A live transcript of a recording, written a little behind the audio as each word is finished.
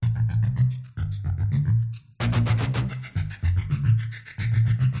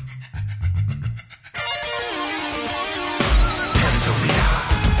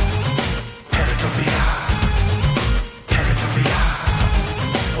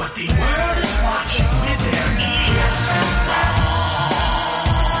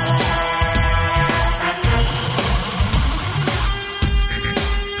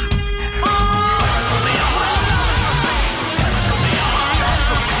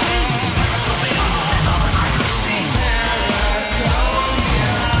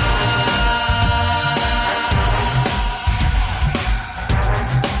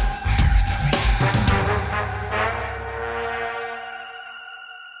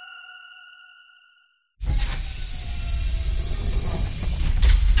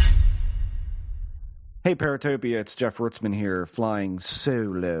Hey, Paratopia, it's Jeff Ritzman here, flying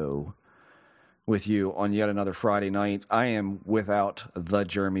solo with you on yet another Friday night. I am without the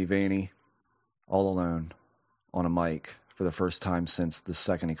Jeremy Vaney, all alone on a mic for the first time since the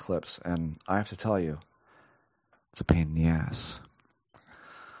second eclipse, and I have to tell you, it's a pain in the ass.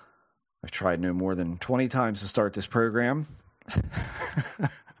 I've tried no more than 20 times to start this program,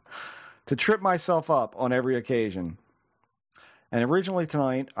 to trip myself up on every occasion. And originally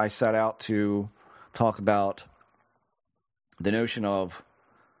tonight, I set out to talk about the notion of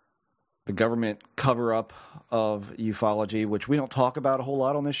the government cover-up of ufology, which we don't talk about a whole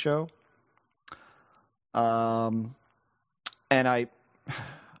lot on this show. And I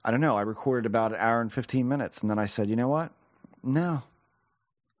don't know, I recorded about an hour and 15 minutes, and then I said, you know what? No,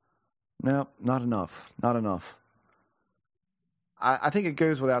 not enough. I think it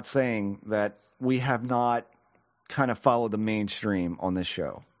goes without saying that we have not kind of followed the mainstream on this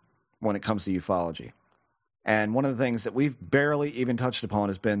show when it comes to ufology. And one of the things that we've barely even touched upon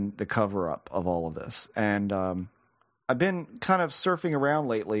has been the cover-up of all of this. And I've been kind of surfing around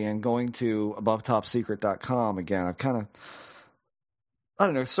lately and going to AboveTopSecret.com again. I've kind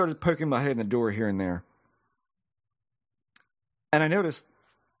of, started poking my head in the door here and there. And I noticed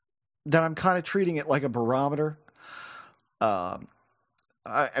that I'm kind of treating it like a barometer. I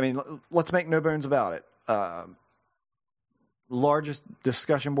mean, let's make no bones about it. Largest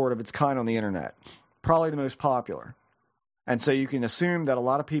discussion board of its kind on the internet, probably the most popular. And so you can assume that a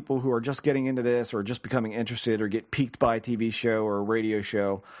lot of people who are just getting into this or just becoming interested or get piqued by a TV show or a radio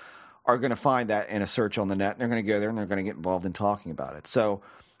show are going to find that in a search on the net. And they're going to go there and they're going to get involved in talking about it. So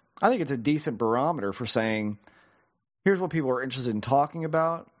I think it's a decent barometer for saying, here's what people are interested in talking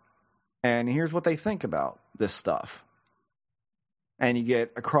about, and here's what they think about this stuff. And you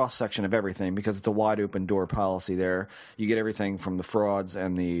get a cross-section of everything because it's a wide-open door policy there. You get everything from the frauds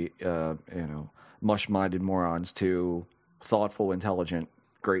and the, mush-minded morons to thoughtful, intelligent,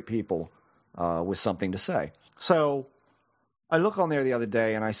 great people with something to say. So I look on there the other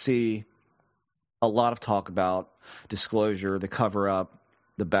day and I see a lot of talk about disclosure, the cover-up,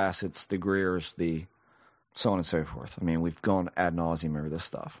 the Bassetts, the Greers, the so on and so forth. I mean, we've gone ad nauseum over this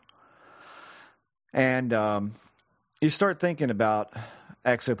stuff. And you start thinking about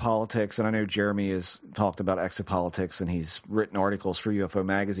exopolitics, and I know Jeremy has talked about exopolitics, and he's written articles for UFO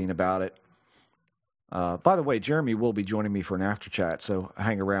Magazine about it. By the way, Jeremy will be joining me for an after chat, so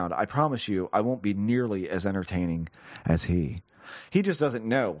hang around. I promise you, I won't be nearly as entertaining as he. He just doesn't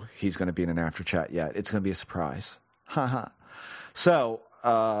know he's going to be in an after chat yet. It's going to be a surprise. So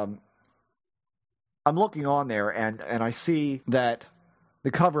I'm looking on there, and I see that the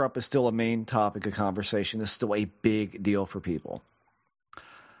cover-up is still a main topic of conversation. It's still a big deal for people.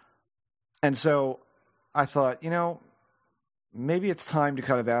 And so I thought, maybe it's time to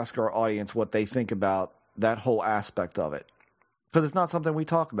kind of ask our audience what they think about that whole aspect of it. Because it's not something we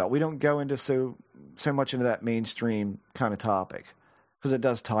talk about. We don't go into so much into that mainstream kind of topic. Because it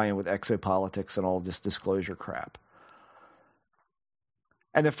does tie in with exopolitics and all this disclosure crap.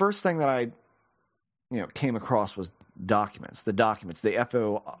 And the first thing that I came across was the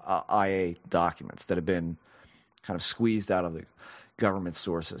FOIA documents that have been kind of squeezed out of the government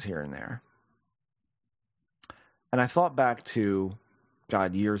sources here and there. And I thought back to,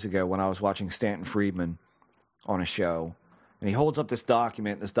 years ago when I was watching Stanton Friedman on a show, and he holds up this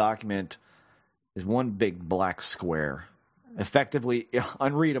document. This document is one big black square, effectively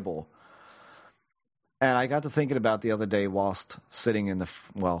unreadable. And I got to thinking about the other day whilst sitting in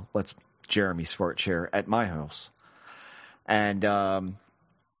Jeremy's fart chair at my house. And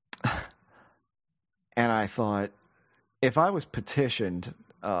I thought, if I was petitioned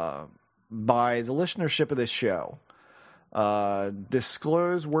by the listenership of this show,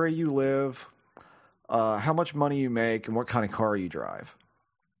 disclose where you live, how much money you make, and what kind of car you drive,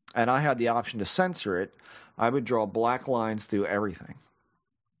 and I had the option to censor it, I would draw black lines through everything.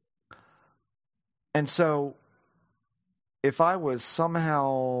 And so, if I was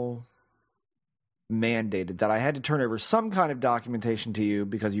somehow mandated that I had to turn over some kind of documentation to you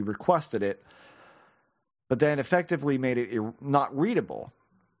because you requested it, but then effectively made it not readable,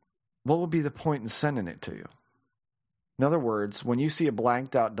 what would be the point in sending it to you? In other words, when you see a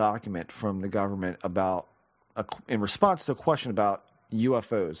blanked out document from the government in response to a question about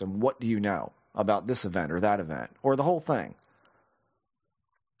UFOs and what do you know about this event or that event or the whole thing,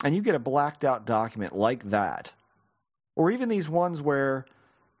 and you get a blacked out document like that, or even these ones where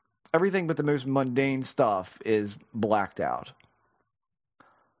everything but the most mundane stuff is blacked out.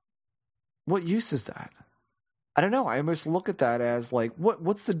 What use is that? I don't know. I almost look at that as like,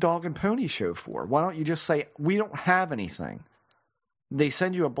 what's the dog and pony show for? Why don't you just say, we don't have anything? They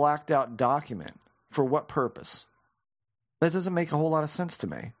send you a blacked out document. For what purpose? That doesn't make a whole lot of sense to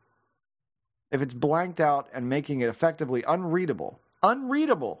me. If it's blanked out and making it effectively unreadable,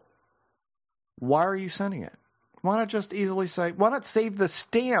 why are you sending it? Why not just easily say, why not save the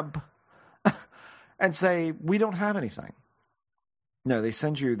stamp and say, we don't have anything? No, they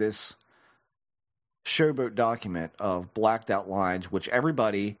send you this showboat document of blacked out lines, which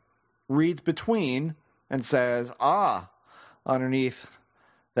everybody reads between and says, underneath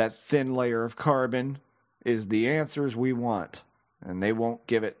that thin layer of carbon is the answers we want, and they won't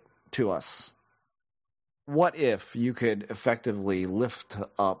give it to us. What if you could effectively lift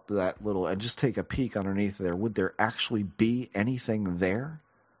up that little and just take a peek underneath there? Would there actually be anything there?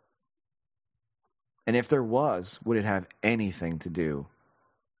 And if there was, would it have anything to do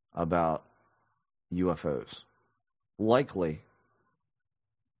about UFOs? Likely,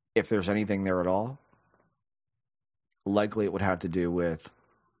 if there's anything there at all, likely it would have to do with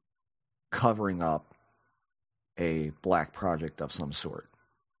covering up a black project of some sort.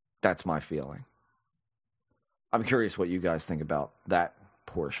 That's my feeling. I'm curious what you guys think about that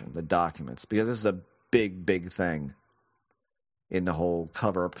portion, the documents, because this is a big, big thing in the whole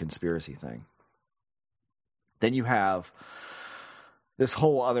cover-up conspiracy thing. Then you have this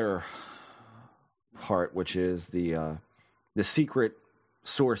whole other part, which is the secret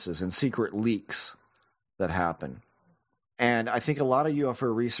sources and secret leaks that happen. And I think a lot of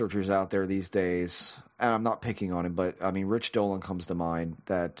UFO researchers out there these days, and I'm not picking on him, but I mean, Rich Dolan comes to mind,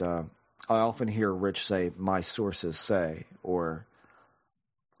 that I often hear Rich say, my sources say, or,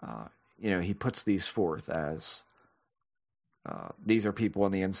 he puts these forth as, these are people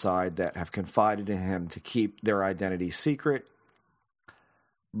on the inside that have confided in him to keep their identity secret,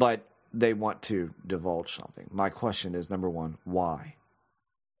 but they want to divulge something. My question is, number one, why?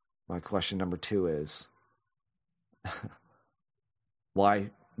 My question number two is, why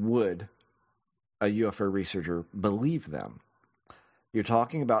would a UFO researcher believe them? You're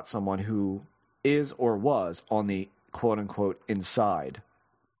talking about someone who is or was on the quote-unquote inside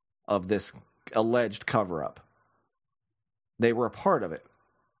of this alleged cover-up. They were a part of it,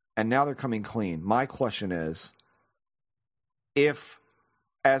 and now they're coming clean. My question is, if,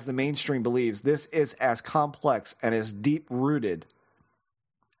 as the mainstream believes, this is as complex and as deep-rooted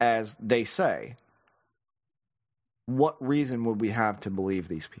as they say, what reason would we have to believe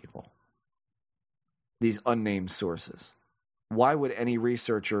these people? These unnamed sources. Why would any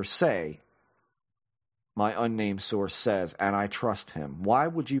researcher say, my unnamed source says, and I trust him? Why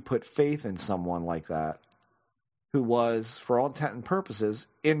would you put faith in someone like that who was, for all intent and purposes,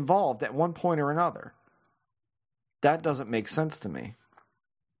 involved at one point or another? That doesn't make sense to me.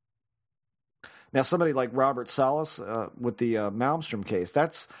 Now, somebody like Robert Salas with the Malmstrom case,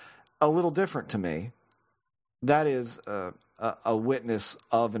 that's a little different to me. That is a witness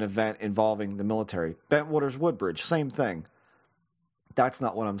of an event involving the military. Bentwaters Woodbridge, same thing. That's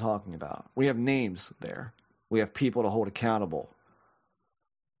not what I'm talking about. We have names there. We have people to hold accountable.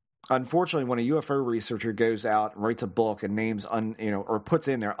 Unfortunately, when a UFO researcher goes out and writes a book and names, or puts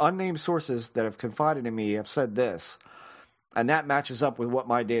in there, unnamed sources that have confided in me have said this, and that matches up with what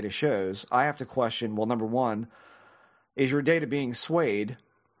my data shows, I have to question, well, number one, is your data being swayed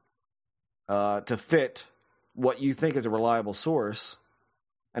to fit what you think is a reliable source?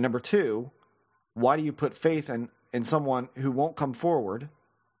 And number two, why do you put faith in someone who won't come forward?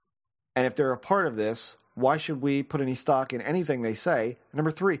 And if they're a part of this, why should we put any stock in anything they say? And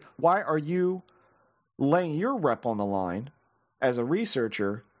number three, why are you laying your rep on the line as a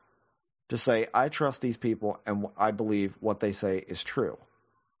researcher to say, I trust these people and I believe what they say is true?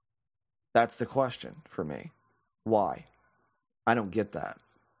 That's the question for me. Why? I don't get that.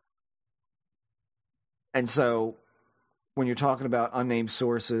 And so when you're talking about unnamed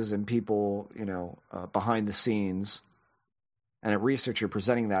sources and people, behind the scenes, and a researcher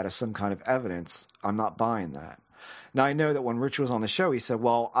presenting that as some kind of evidence, I'm not buying that. Now, I know that when Rich was on the show, he said,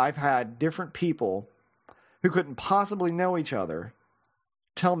 well, I've had different people who couldn't possibly know each other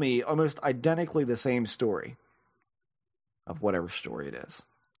tell me almost identically the same story of whatever story it is.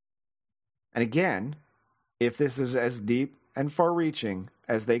 And again, if this is as deep and far-reaching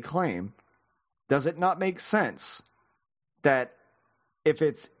as they claim, does it not make sense that if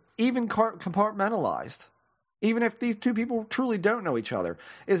it's even compartmentalized, even if these two people truly don't know each other,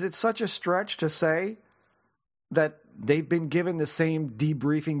 is it such a stretch to say that they've been given the same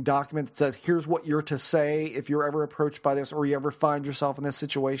debriefing document that says, here's what you're to say if you're ever approached by this or you ever find yourself in this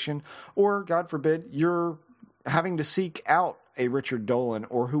situation? Or, God forbid, you're having to seek out a Richard Dolan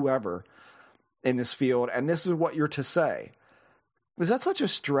or whoever in this field, and this is what you're to say. Is that such a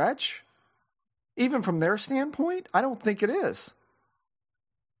stretch? Even from their standpoint, I don't think it is.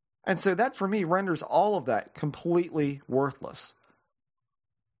 And so that, for me, renders all of that completely worthless.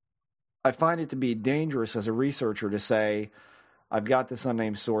 I find it to be dangerous as a researcher to say, I've got this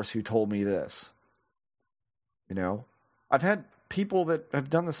unnamed source who told me this. You know, I've had people that have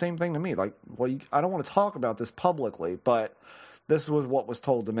done the same thing to me. Like, well, I don't want to talk about this publicly, but this was what was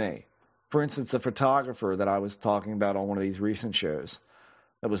told to me. For instance, a photographer that I was talking about on one of these recent shows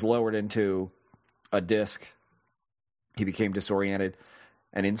that was lowered into a disc. He became disoriented,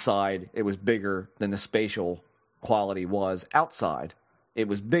 and inside it was bigger than the spatial quality was outside. It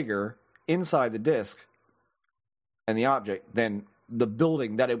was bigger inside the disc and the object than the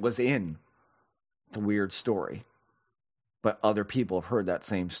building that it was in. It's a weird story. But other people have heard that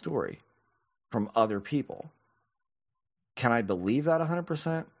same story from other people. Can I believe that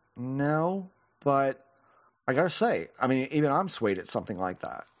 100%? No, but I got to say, I mean, even I'm swayed at something like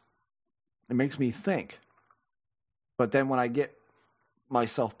that. It makes me think. But then when I get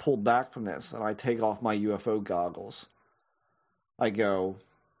myself pulled back from this and I take off my UFO goggles, I go,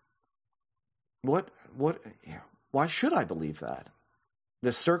 why should I believe that?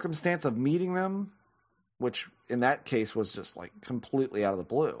 The circumstance of meeting them, which in that case was just like completely out of the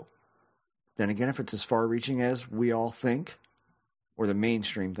blue. Then again, if it's as far reaching as we all think, or the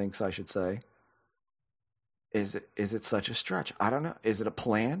mainstream thinks, I should say, is it such a stretch? I don't know. Is it a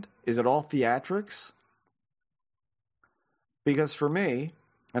planned? Is it all theatrics? Because for me,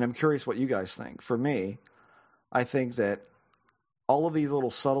 and I'm curious what you guys think, for me, I think that all of these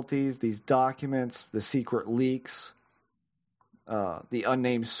little subtleties, these documents, the secret leaks, the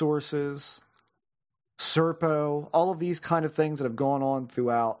unnamed sources, Serpo, all of these kind of things that have gone on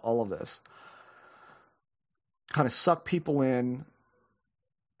throughout all of this kind of suck people in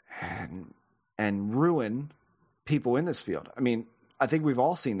and ruin people in this field. I mean, I think we've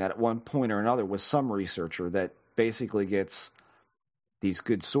all seen that at one point or another with some researcher that basically gets these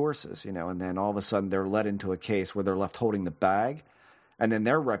good sources, you know, and then all of a sudden they're led into a case where they're left holding the bag, and then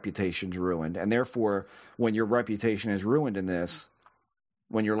their reputation's ruined. And therefore, when your reputation is ruined in this,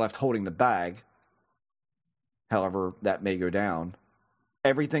 when you're left holding the bag, however that may go down,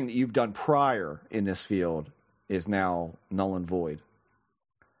 everything that you've done prior in this field is now null and void.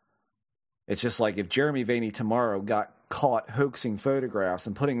 It's just like if Jeremy Vaeni tomorrow got caught hoaxing photographs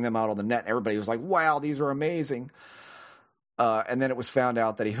and putting them out on the net, everybody was like, wow, these are amazing. And then it was found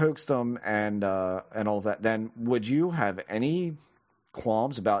out that he hoaxed them and all of that. Then would you have any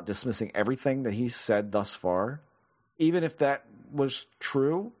qualms about dismissing everything that he said thus far, even if that was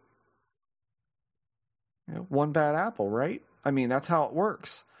true? You know, one bad apple, right? I mean, that's how it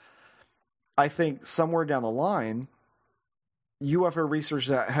works. I think somewhere down the line, UFO researchers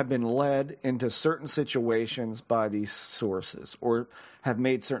that have been led into certain situations by these sources or have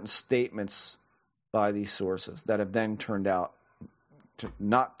made certain statements by these sources that have then turned out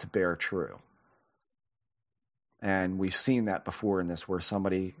not to bear true. And we've seen that before in this, where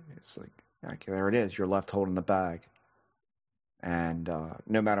somebody, it's like, okay, there it is, you're left holding the bag. And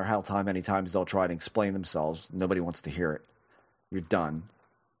no matter how many times they'll try to explain themselves, nobody wants to hear it. You're done.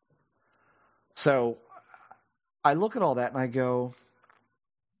 So I look at all that and I go,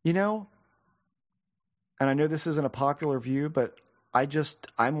 you know, and I know this isn't a popular view, but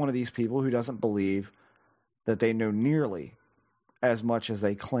I'm one of these people who doesn't believe that they know nearly as much as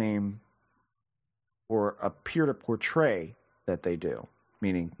they claim or appear to portray that they do,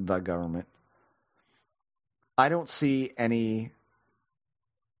 meaning the government. I don't see any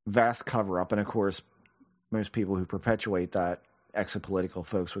vast cover-up, and of course, most people who perpetuate that, exopolitical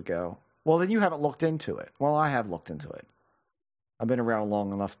folks would go, well, then you haven't looked into it. Well, I have looked into it. I've been around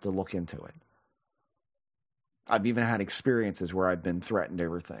long enough to look into it. I've even had experiences where I've been threatened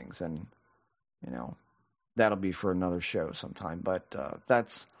over things, and, you know, that'll be for another show sometime. But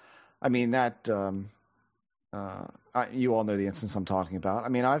you all know the instance I'm talking about. I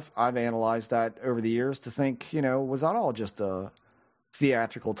mean, I've analyzed that over the years to think, you know, was that all just a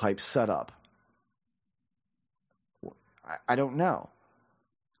theatrical type setup? I don't know.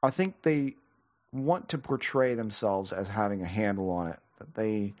 I think they want to portray themselves as having a handle on it, that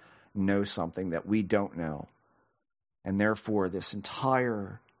they know something that we don't know. And therefore, this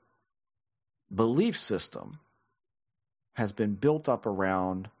entire belief system has been built up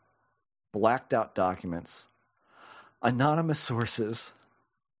around blacked out documents, anonymous sources,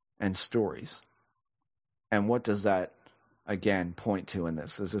 and stories. And what does that, again, point to in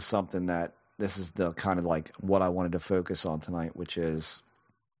this? This is something that, this is the kind of like what I wanted to focus on tonight, which is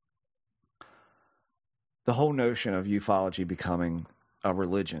the whole notion of ufology becoming a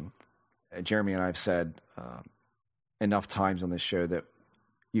religion. Jeremy and I have said enough times on this show that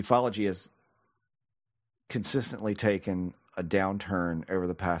ufology has consistently taken a downturn over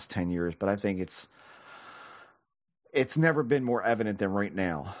the past 10 years, but I think it's never been more evident than right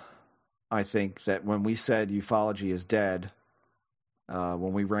now. I think that when we said ufology is dead,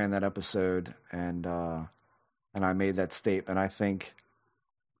 when we ran that episode and I made that statement, I think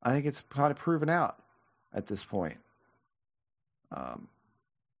it's kind of proven out at this point.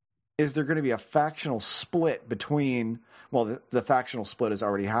 Is there going to be a factional split between, well, the factional split has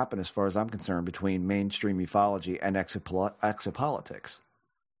already happened as far as I'm concerned, between mainstream ufology and exopolitics.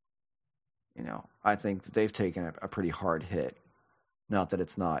 You know, I think that they've taken a pretty hard hit. Not that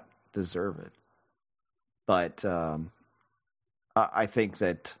it's not deserved. But I think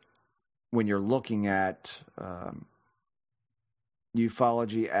that when you're looking at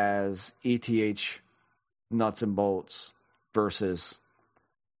ufology as ETH nuts and bolts versus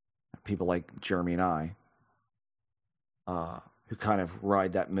people like Jeremy and I, who kind of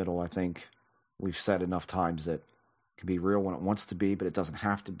ride that middle, I think we've said enough times that it can be real when it wants to be, but it doesn't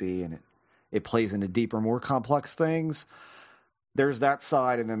have to be, and it plays into deeper, more complex things. There's that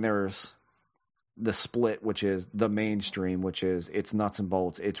side, and then there's the split, which is the mainstream, which is it's nuts and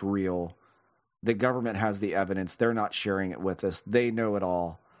bolts, it's real. The government has the evidence. They're not sharing it with us. They know it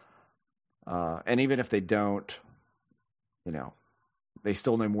all. And even if they don't, you know, they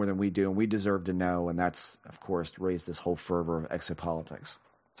still know more than we do, and we deserve to know, and that's, of course, raised this whole fervor of exopolitics.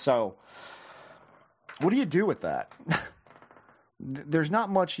 So, what do you do with that? There's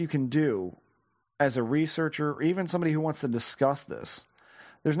not much you can do as a researcher, or even somebody who wants to discuss this.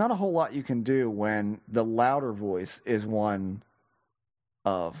 There's not a whole lot you can do when the louder voice is one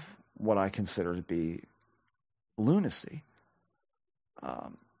of what I consider to be lunacy.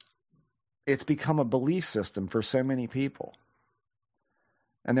 It's become a belief system for so many people.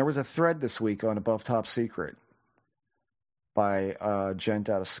 And there was a thread this week on Above Top Secret by a gent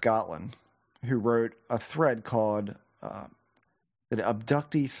out of Scotland who wrote a thread called that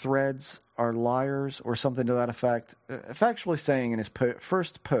abductee threads are liars, or something to that effect, effectually saying in his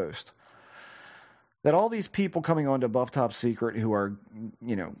first post that all these people coming on to Above Top Secret who are,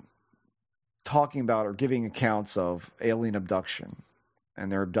 you know, talking about or giving accounts of alien abduction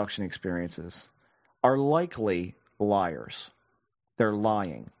and their abduction experiences are likely liars. They're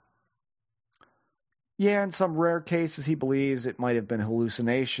lying. Yeah, in some rare cases, he believes it might have been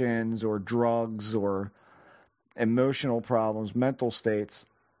hallucinations or drugs or emotional problems, mental states.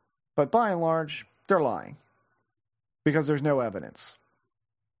 But by and large, they're lying because there's no evidence.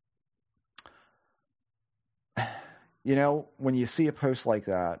 You know, when you see a post like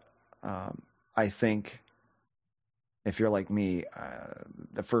that, I think if you're like me,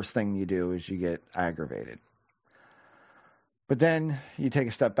 the first thing you do is you get aggravated. But then you take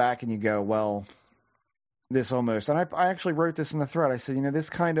a step back and you go, well, this almost, and I actually wrote this in the thread. I said, you know, this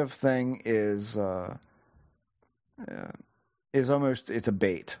kind of thing is almost, it's a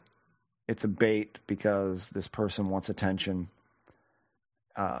bait. It's a bait because this person wants attention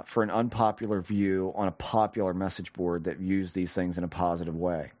for an unpopular view on a popular message board that views these things in a positive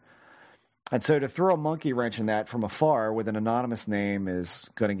way. And so to throw a monkey wrench in that from afar with an anonymous name is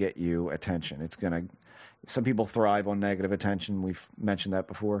going to get you attention. It's going to, some people thrive on negative attention. We've mentioned that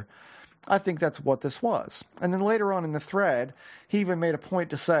before. I think that's what this was. And then later on in the thread, he even made a point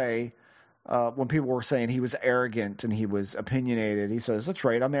to say, when people were saying he was arrogant and he was opinionated, he says, that's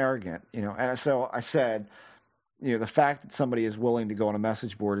right, I'm arrogant. You know, and so I said, you know, the fact that somebody is willing to go on a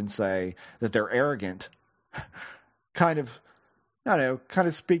message board and say that they're arrogant kind of, I don't know, kind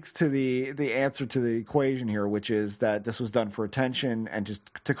of speaks to the answer to the equation here, which is that this was done for attention and just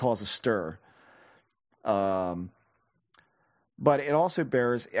to cause a stir. But it also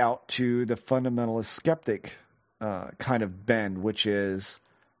bears out to the fundamentalist skeptic kind of bend, which is,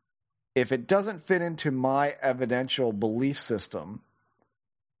 if it doesn't fit into my evidential belief system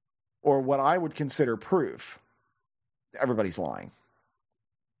or what I would consider proof, everybody's lying.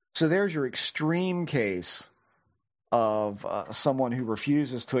 So there's your extreme case of someone who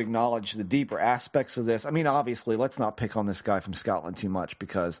refuses to acknowledge the deeper aspects of this. I mean, obviously, let's not pick on this guy from Scotland too much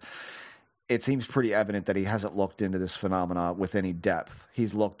because it seems pretty evident that he hasn't looked into this phenomena with any depth.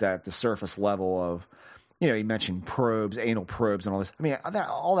 He's looked at the surface level of, you know, he mentioned probes, anal probes and all this. I mean,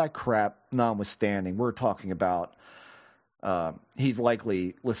 all that crap notwithstanding, we're talking about he's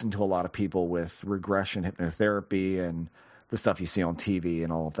likely listened to a lot of people with regression hypnotherapy and the stuff you see on TV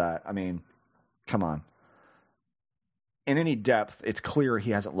and all of that. I mean, come on. In any depth, it's clear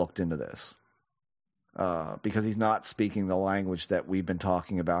he hasn't looked into this because he's not speaking the language that we've been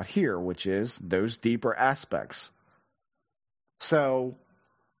talking about here, which is those deeper aspects. So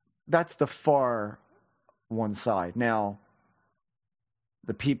that's the far one side. Now,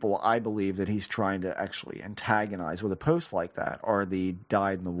 the people I believe that he's trying to actually antagonize with a post like that are the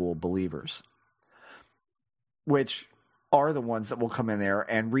dyed-in-the-wool believers, which are the ones that will come in there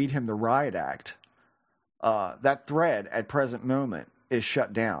and read him the riot act. That thread at present moment is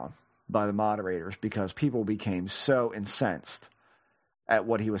shut down by the moderators because people became so incensed at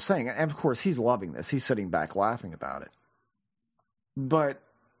what he was saying. And of course, he's loving this. He's sitting back laughing about it. But,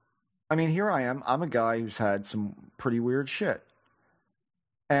 I mean, here I am. I'm a guy who's had some pretty weird shit.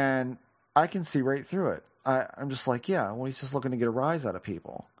 And I can see right through it. I'm just like, yeah, well, he's just looking to get a rise out of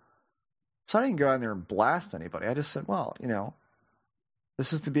people. So I didn't go in there and blast anybody. I just said, well,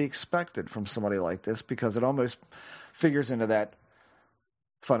 this is to be expected from somebody like this because it almost figures into that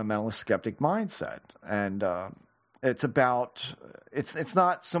fundamentalist skeptic mindset. And it's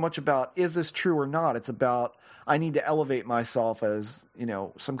not so much about, is this true or not? It's about, I need to elevate myself as,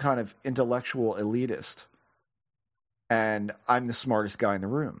 some kind of intellectual elitist. And I'm the smartest guy in the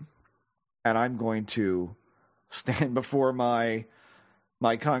room. And I'm going to stand before my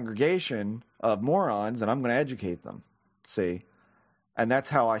congregation of morons, and I'm going to educate them. See? And that's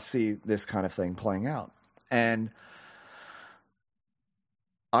how I see this kind of thing playing out. And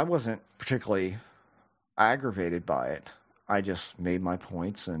I wasn't particularly aggravated by it. I just made my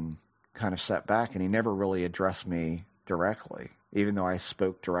points and kind of sat back, and he never really addressed me directly, even though I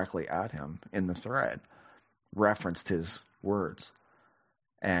spoke directly at him in the thread, referenced his words.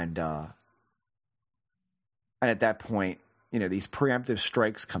 And at that point, these preemptive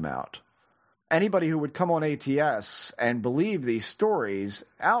strikes come out. Anybody who would come on ATS and believe these stories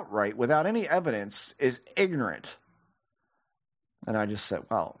outright without any evidence is ignorant. And I just said,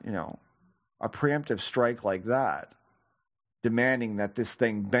 well, a preemptive strike like that, demanding that this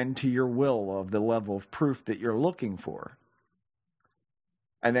thing bend to your will of the level of proof that you're looking for,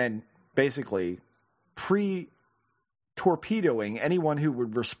 and then basically torpedoing anyone who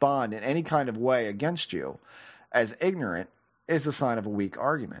would respond in any kind of way against you as ignorant is a sign of a weak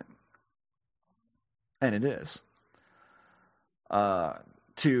argument. And it is.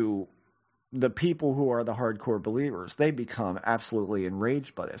 To the people who are the hardcore believers, they become absolutely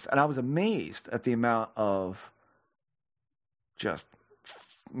enraged by this. And I was amazed at the amount of just,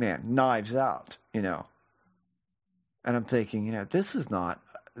 knives out, And I'm thinking, this is not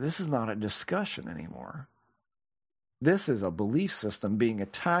a discussion anymore. This is a belief system being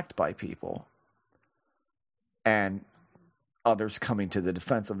attacked by people and others coming to the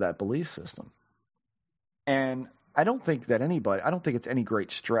defense of that belief system. And I don't think it's any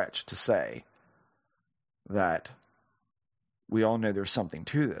great stretch to say that we all know there's something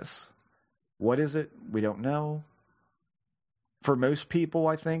to this. What is it? We don't know. For most people,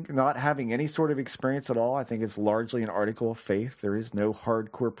 I think, not having any sort of experience at all, I think it's largely an article of faith. There is no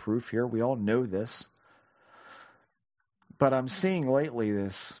hardcore proof here. We all know this. But I'm seeing lately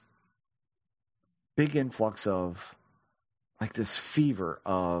this big influx of, this fever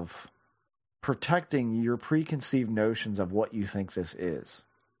of protecting your preconceived notions of what you think this is.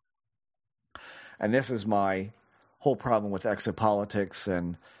 And this is my whole problem with exopolitics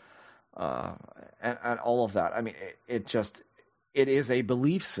and all of that. I mean, it is a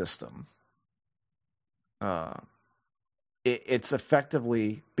belief system. It's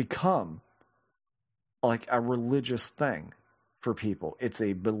effectively become like a religious thing for people. It's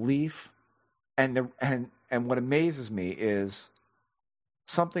a belief, and what amazes me is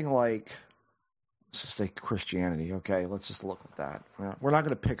something like, let's just say Christianity, okay? Let's just look at that. We're not going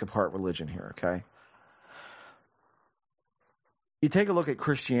to pick apart religion here, okay? You take a look at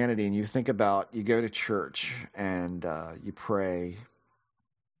Christianity and you think about, you go to church and you pray,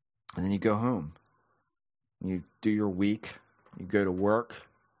 and then you go home. You do your week, you go to work,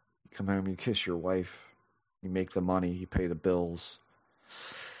 you come home, you kiss your wife, you make the money, you pay the bills.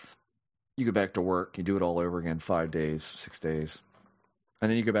 You go back to work, you do it all over again, 5 days, 6 days. And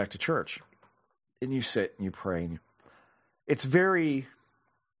then you go back to church. And you sit and you pray. And it's very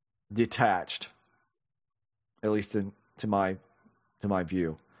detached, at least to my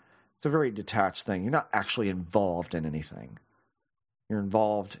view. It's a very detached thing. You're not actually involved in anything. You're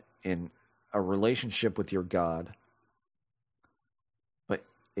involved in a relationship with your God. But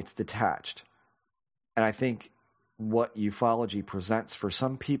it's detached. And I think what ufology presents for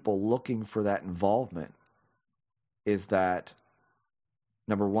some people looking for that involvement is that,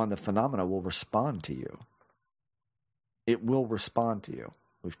 number one, the phenomena will respond to you. It will respond to you.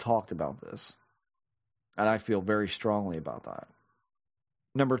 We've talked about this. And I feel very strongly about that.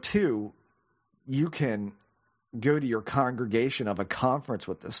 Number two, you can go to your congregation of a conference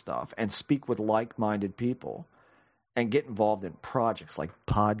with this stuff and speak with like-minded people and get involved in projects like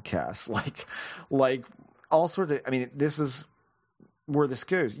podcasts, like all sorts of, this is where this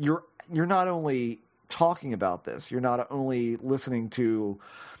goes. You're not only talking about this, you're not only listening to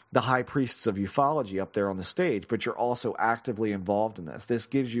the high priests of ufology up there on the stage, but you're also actively involved in this. This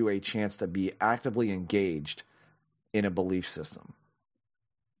gives you a chance to be actively engaged in a belief system.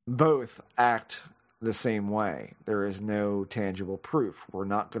 Both act the same way. There is no tangible proof. We're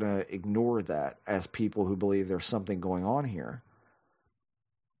not going to ignore that as people who believe there's something going on here.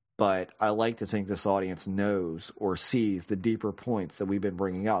 But I like to think this audience knows or sees the deeper points that we've been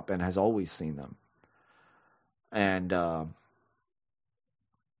bringing up and has always seen them. And I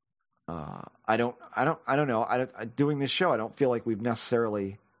don't know. Doing this show, I don't feel like we've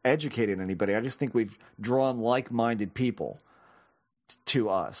necessarily educated anybody. I just think we've drawn like-minded people to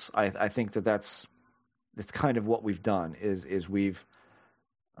us. I think that's kind of what we've done. Is we've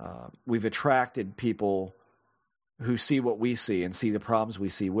attracted people who see what we see and see the problems we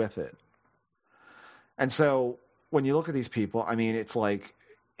see with it. And so when you look at these people, I mean, it's like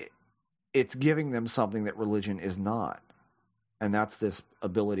it's giving them something that religion is not. And that's this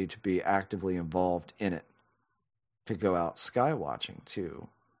ability to be actively involved in it, to go out sky watching too.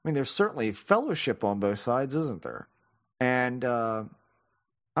 I mean, there's certainly fellowship on both sides, isn't there? And I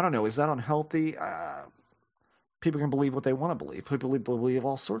don't know, is that unhealthy? People can believe what they want to believe. People believe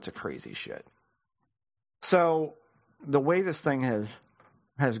all sorts of crazy shit. So the way this thing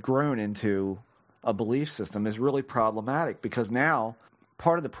has grown into a belief system is really problematic, because now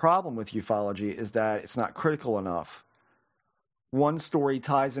part of the problem with ufology is that it's not critical enough. One story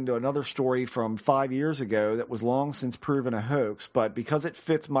ties into another story from 5 years ago that was long since proven a hoax, but because it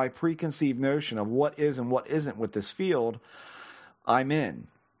fits my preconceived notion of what is and what isn't with this field, I'm in.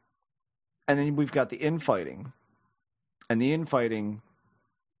 And then we've got the infighting. And the infighting,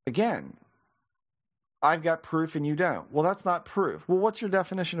 again, I've got proof and you don't. Well, that's not proof. Well, what's your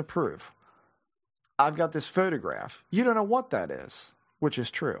definition of proof? I've got this photograph. You don't know what that is, which is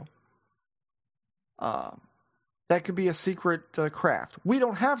true. That could be a secret craft. We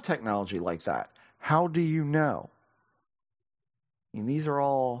don't have technology like that. How do you know? I mean, these are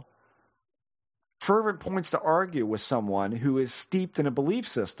all fervent points to argue with someone who is steeped in a belief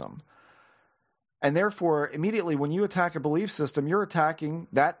system. And therefore, immediately when you attack a belief system, you're attacking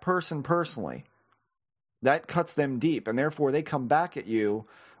that person personally. That cuts them deep. And therefore, they come back at you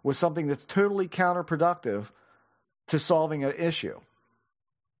with something that's totally counterproductive to solving an issue.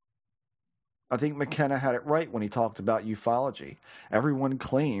 I think McKenna had it right when he talked about ufology. Everyone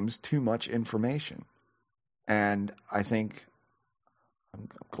claims too much information. And I think, I'm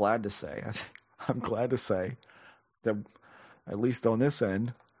glad to say that at least on this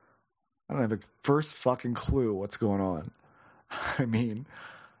end, I don't have the first fucking clue what's going on. I mean,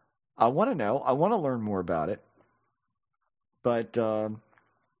 I want to know. I want to learn more about it. But the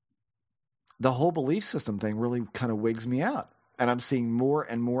whole belief system thing really kind of wigs me out. And I'm seeing more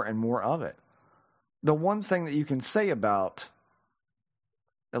and more and more of it. The one thing that you can say about,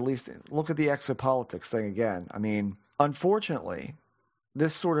 at least look at the exopolitics thing again. I mean, unfortunately,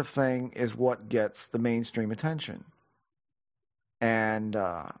 this sort of thing is what gets the mainstream attention. And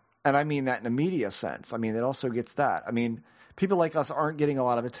I mean that in a media sense. I mean, it also gets that. I mean, people like us aren't getting a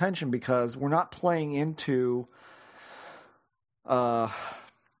lot of attention because we're not playing into, I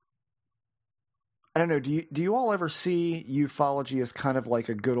don't know, do you all ever see ufology as kind of like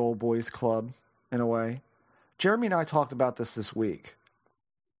a good old boys club? In a way. Jeremy and I talked about this week.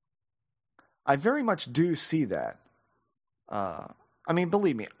 I very much do see that. I mean,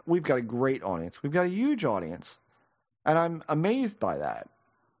 believe me, we've got a great audience. We've got a huge audience. And I'm amazed by that.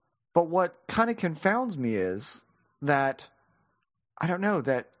 But what kind of confounds me is that, I don't know,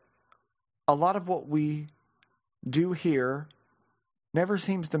 that a lot of what we do here never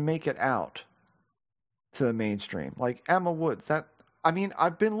seems to make it out to the mainstream. Like Emma Woods,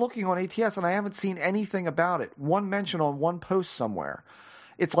 I've been looking on ATS and I haven't seen anything about it. One mention on one post somewhere.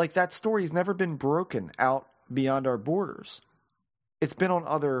 It's like that story's never been broken out beyond our borders. It's been on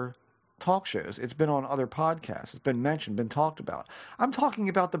other talk shows. It's been on other podcasts. It's been mentioned, been talked about. I'm talking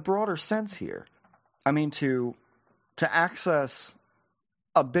about the broader sense here. I mean, to access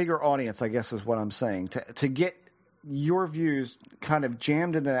a bigger audience, I guess is what I'm saying. To get your views kind of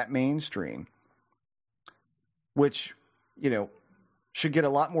jammed into that mainstream, which, should get a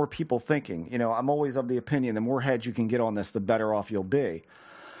lot more people thinking. I'm always of the opinion the more heads you can get on this, the better off you'll be.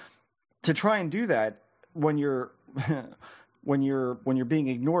 To try and do that when you're when you're being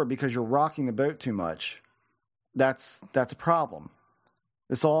ignored because you're rocking the boat too much, that's a problem.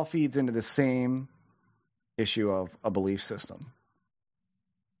 This all feeds into the same issue of a belief system.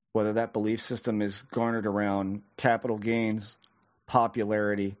 Whether that belief system is garnered around capital gains,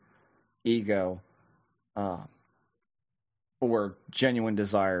 popularity, ego, or genuine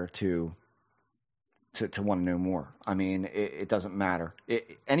desire to want to know more. I mean, it doesn't matter.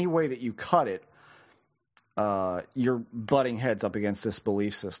 Any way that you cut it, you're butting heads up against this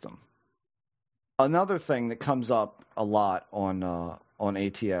belief system. Another thing that comes up a lot on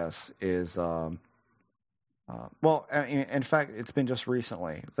ATS is, in fact, it's been just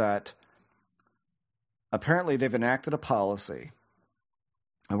recently that apparently they've enacted a policy,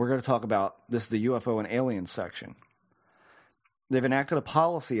 and we're going to talk about this, the UFO and alien section. They've enacted a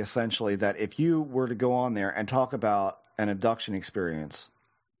policy essentially that if you were to go on there and talk about an abduction experience,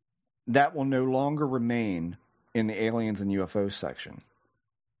 that will no longer remain in the aliens and UFO section.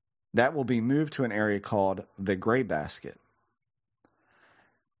 That will be moved to an area called the gray basket.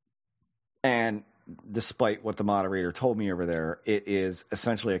 And despite what the moderator told me over there, it is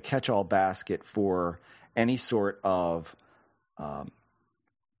essentially a catch-all basket for any sort of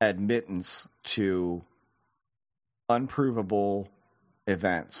admittance to unprovable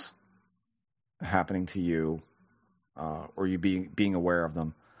events happening to you, or you being aware of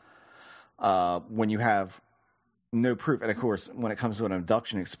them, when you have no proof. And of course, when it comes to an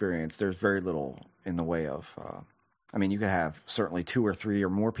abduction experience, there's very little in the way of, you could have certainly 2 or 3 or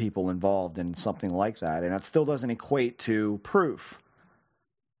more people involved in something like that, and that still doesn't equate to proof.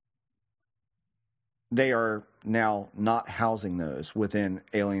 They are now not housing those within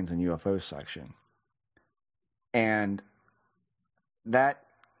aliens and UFO section. And that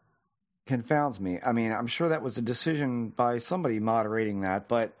confounds me. I mean, I'm sure that was a decision by somebody moderating that,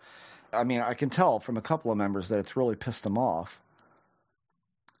 but I mean, I can tell from a couple of members that it's really pissed them off.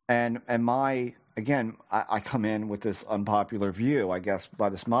 And I come in with this unpopular view, I guess, by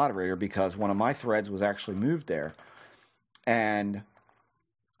this moderator, because one of my threads was actually moved there. And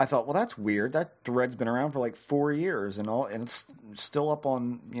I thought, well, that's weird. That thread's been around for like 4 years and it's still up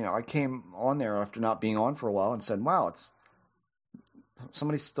on, I came on there after not being on for a while and said, wow,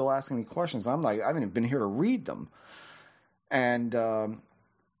 somebody's still asking me questions. I'm like, I haven't even been here to read them. And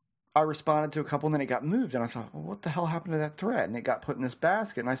I responded to a couple, and then it got moved. And I thought, well, what the hell happened to that thread? And it got put in this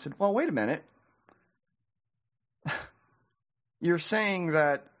basket. And I said, well, wait a minute. You're saying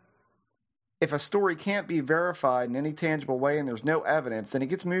that if a story can't be verified in any tangible way and there's no evidence, then it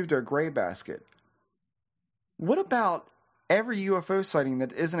gets moved to a gray basket. What about every UFO sighting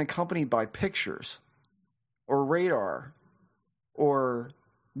that isn't accompanied by pictures or radar or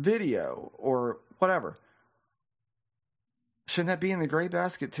video or whatever? Shouldn't that be in the gray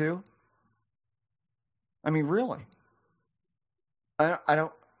basket too? I mean, really? I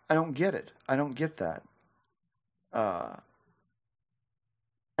don't get it. I don't get that.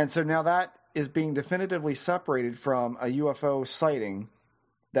 And so now that is being definitively separated from a UFO sighting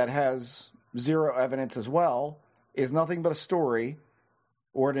that has zero evidence as well, is nothing but a story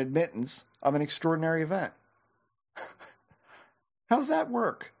or an admittance of an extraordinary event. How's that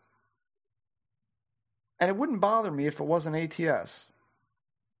work? And it wouldn't bother me if it wasn't ATS.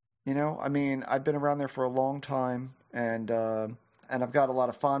 I've been around there for a long time, and I've got a lot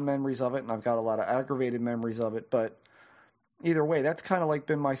of fond memories of it, and I've got a lot of aggravated memories of it, but either way, that's kind of like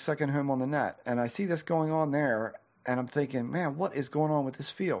been my second home on the net. And I see this going on there, and I'm thinking, man, what is going on with this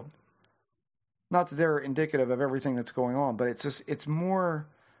field? Not that they're indicative of everything that's going on, but it's more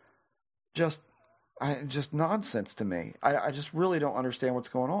just nonsense to me. I just really don't understand what's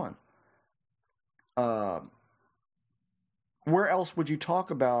going on. Where else would you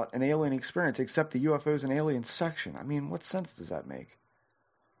talk about an alien experience except the UFOs and aliens section? I mean, what sense does that make?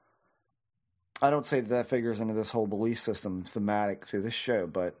 I don't say that figures into this whole belief system thematic through this show,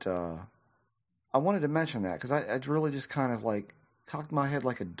 but I wanted to mention that because I really just kind of like cocked my head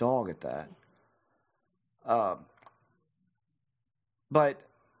like a dog at that. But,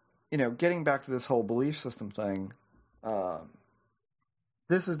 getting back to this whole belief system thing,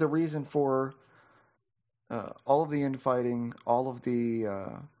 this is the reason for all of the infighting, all of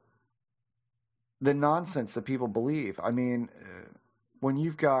the nonsense that people believe. I mean, when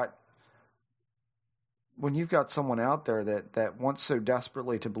you've got someone out there that wants so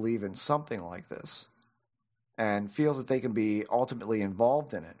desperately to believe in something like this and feels that they can be ultimately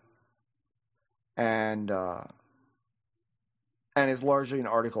involved in it and is largely an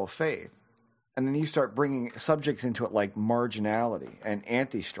article of faith, and then you start bringing subjects into it like marginality and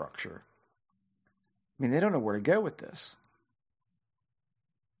anti-structure. I mean, they don't know where to go with this.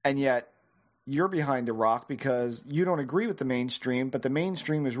 And yet, you're behind the rock because you don't agree with the mainstream, but the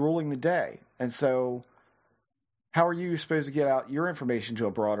mainstream is ruling the day. And so how are you supposed to get out your information to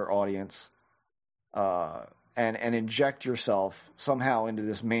a broader audience and inject yourself somehow into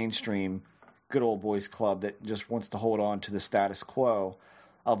this mainstream good old boys club that just wants to hold on to the status quo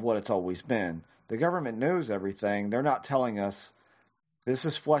of what it's always been? The government knows everything. They're not telling us this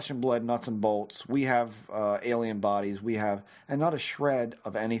is flesh and blood, nuts and bolts. We have alien bodies. We have, and not a shred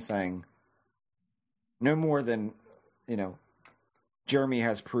of anything. No more than, Jeremy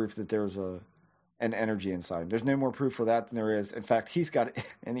has proof that there's an energy inside him. There's no more proof for that than there is. In fact, he's got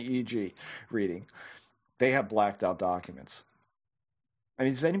an EEG reading. They have blacked out documents. I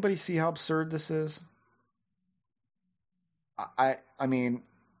mean, does anybody see how absurd this is? I mean,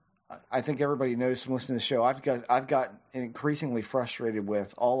 I think everybody knows from listening to the show. I've got increasingly frustrated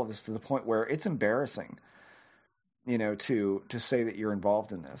with all of this to the point where it's embarrassing, to say that you're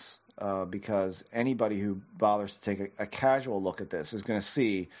involved in this, because anybody who bothers to take a casual look at this is going to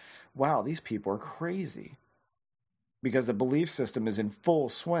see, wow, these people are crazy, because the belief system is in full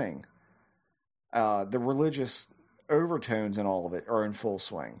swing. The religious overtones in all of it are in full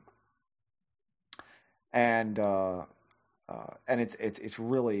swing, and it's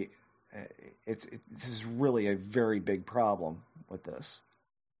really this is really a very big problem with this.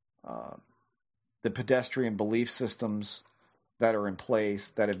 The pedestrian belief systems that are in place,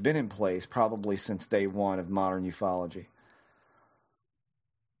 that have been in place probably since day one of modern ufology.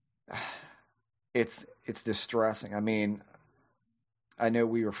 It's distressing. I mean, I know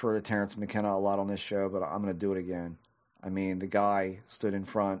we refer to Terence McKenna a lot on this show, but I'm going to do it again. I mean, the guy stood in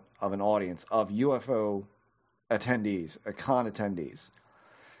front of an audience of UFO attendees, con attendees,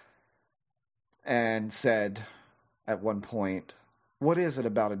 and said at one point, what is it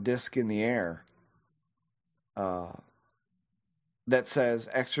about a disc in the air that says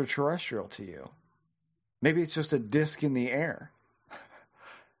extraterrestrial to you? Maybe it's just a disc in the air.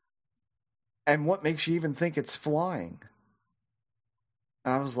 And what makes you even think it's flying?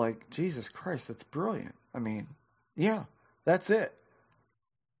 And I was like, Jesus Christ, that's brilliant. I mean, yeah, that's it.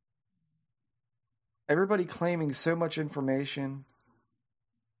 Everybody claiming so much information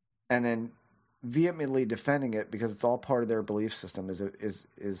and then vehemently defending it because it's all part of their belief system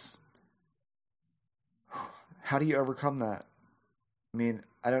is how do you overcome that? I mean,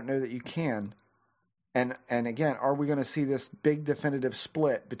 I don't know that you can. And again, are we going to see this big definitive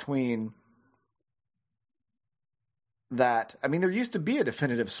split between that? I mean, there used to be a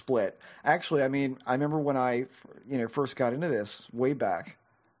definitive split. Actually, I mean, I remember when I first got into this way back,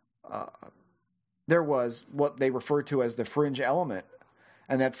 there was what they referred to as the fringe element.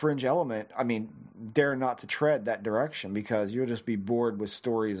 And that fringe element, I mean, dare not to tread that direction, because you'll just be bored with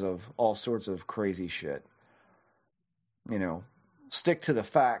stories of all sorts of crazy shit. Stick to the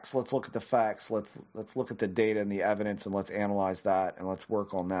facts. Let's look at the facts. Let's look at the data and the evidence, and let's analyze that, and let's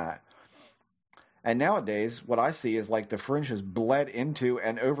work on that. And nowadays, what I see is like the fringe has bled into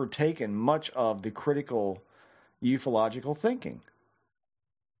and overtaken much of the critical ufological thinking.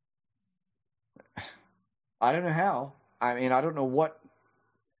 I don't know how. I mean, I don't know what.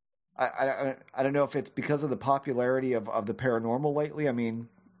 I don't know if it's because of the popularity of the paranormal lately. I mean,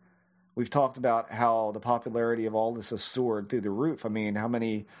 we've talked about how the popularity of all this has soared through the roof. I mean, how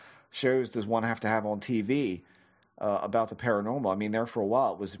many shows does one have to have on TV about the paranormal? I mean, there for a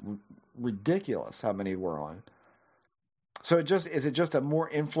while it was ridiculous how many were on. So is it just a more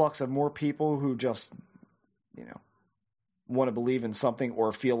influx of more people who just want to believe in something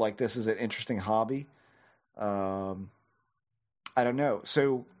or feel like this is an interesting hobby? I don't know.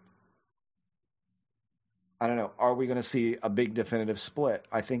 So I don't know. Are we going to see a big definitive split?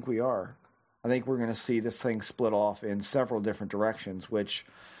 I think we are. I think we're going to see this thing split off in several different directions, which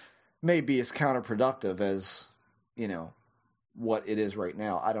may be as counterproductive as, what it is right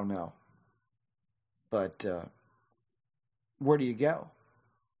now. I don't know. But where do you go?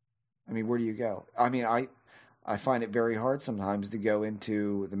 I mean, where do you go? I mean, I find it very hard sometimes to go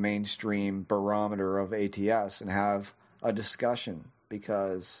into the mainstream barometer of ATS and have a discussion,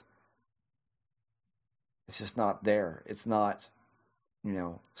 because it's just not there. It's not,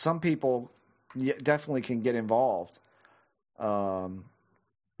 some people definitely can get involved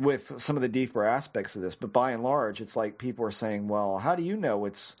with some of the deeper aspects of this. But by and large, it's like people are saying, well, how do you know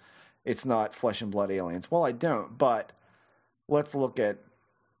it's not flesh and blood aliens? Well, I don't, but let's look at,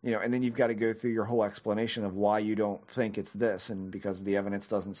 and then you've got to go through your whole explanation of why you don't think it's this, and because the evidence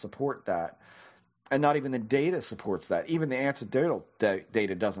doesn't support that. And not even the data supports that. Even the anecdotal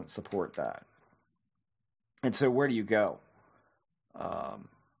data doesn't support that. And so where do you go?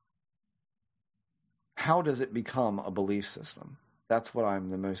 How does it become a belief system? That's what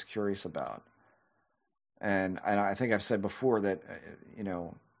I'm the most curious about. And I think I've said before that,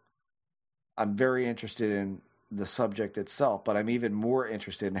 I'm very interested in the subject itself, but I'm even more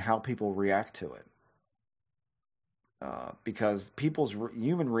interested in how people react to it. Because people's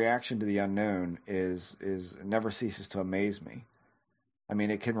human reaction to the unknown is never ceases to amaze me. I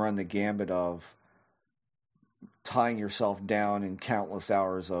mean, it can run the gambit of tying yourself down in countless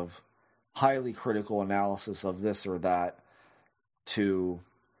hours of highly critical analysis of this or that to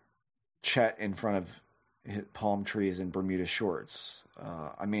chat in front of palm trees and Bermuda shorts.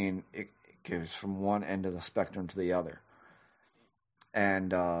 I mean, it goes from one end of the spectrum to the other.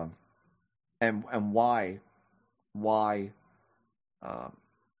 And why,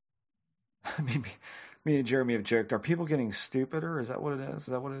 me and Jeremy have joked, are people getting stupider? Is that what it is? Is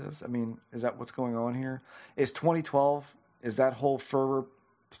that what it is? I mean, is that what's going on here? Is 2012, is that whole fervor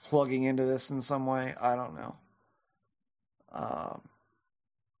plugging into this in some way? I don't know.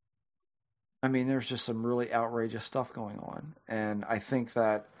 I mean, there's just some really outrageous stuff going on. And I think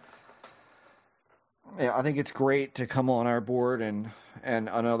that, I think it's great to come on our board and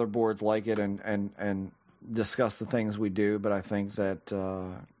on other boards like it and discuss the things we do. But I think that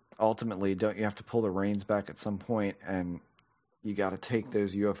ultimately, don't you have to pull the reins back at some point, and you got to take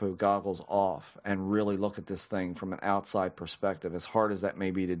those UFO goggles off and really look at this thing from an outside perspective, as hard as that may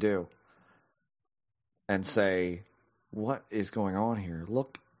be to do, and say, what is going on here?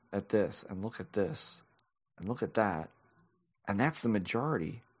 Look at this, and look at this, and look at that. And that's the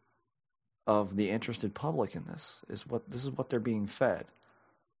majority of the interested public in this, is what they're being fed.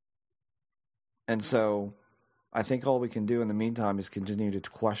 And so I think all we can do in the meantime is continue to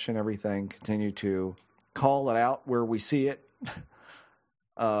question everything, continue to call it out where we see it.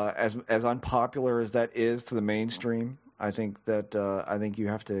 As unpopular as that is to the mainstream, I think you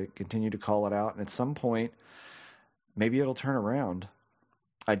have to continue to call it out, and at some point, maybe it'll turn around.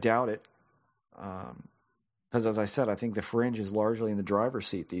 I doubt it, because as I said, I think the fringe is largely in the driver's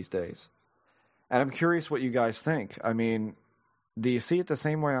seat these days. And I'm curious what you guys think. I mean, do you see it the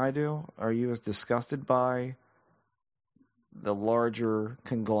same way I do? Are you as disgusted by the larger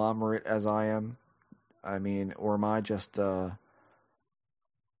conglomerate as I am? I mean, or am I just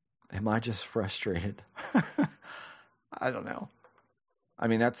frustrated? I don't know. I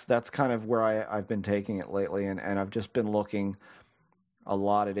mean, that's kind of where I've been taking it lately, and I've just been looking a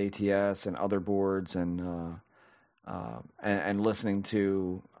lot at ATS and other boards and listening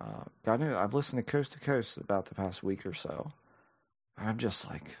to I've listened to Coast to Coast about the past week or so, and I'm just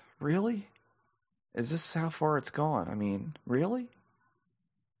like, really? Is this how far it's gone? I mean, really?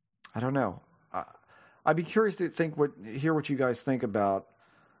 I don't know. I'd be curious to hear what you guys think about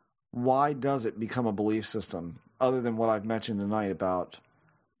why does it become a belief system, other than what I've mentioned tonight about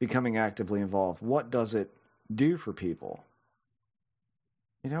becoming actively involved. What does it do for people?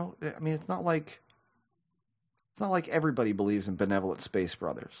 You know, I mean, it's not like everybody believes in benevolent space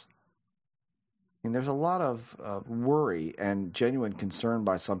brothers. I mean, there's a lot of worry and genuine concern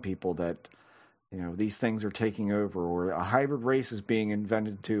by some people that, you know, these things are taking over, or a hybrid race is being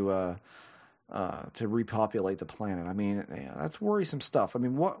invented to repopulate the planet. I mean, that's worrisome stuff. I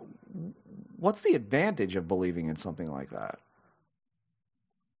mean, what's the advantage of believing in something like that?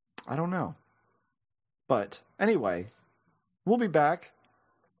 I don't know. But anyway, we'll be back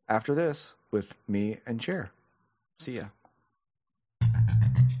after this with me and Chair. See ya.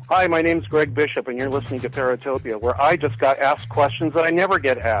 Hi, my name's Greg Bishop, and you're listening to Paratopia, where I just got asked questions that I never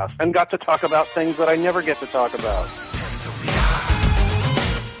get asked, and got to talk about things that I never get to talk about.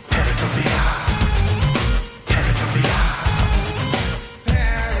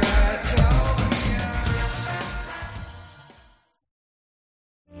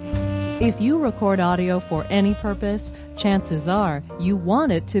 If you record audio for any purpose, chances are you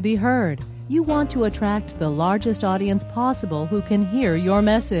want it to be heard. You want to attract the largest audience possible who can hear your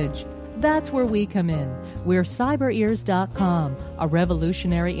message. That's where we come in. We're CyberEars.com, a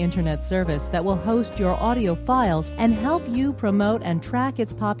revolutionary internet service that will host your audio files and help you promote and track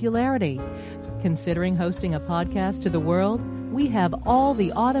its popularity. Considering hosting a podcast to the world? We have all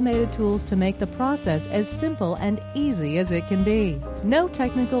the automated tools to make the process as simple and easy as it can be. No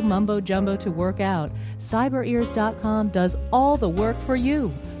technical mumbo-jumbo to work out. CyberEars.com does all the work for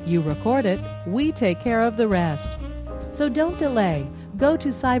you. You record it, we take care of the rest. So don't delay. Go to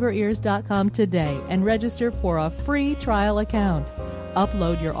CyberEars.com today and register for a free trial account.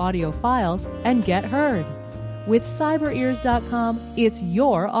 Upload your audio files and get heard. With CyberEars.com, it's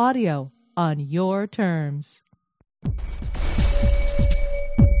your audio on your terms.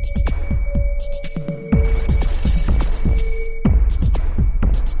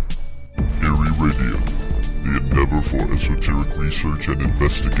 Radio, the endeavor for esoteric research and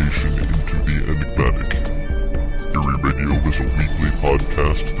investigation into the enigmatic. Eerie Radio is a weekly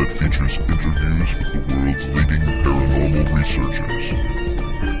podcast that features interviews with the world's leading paranormal researchers.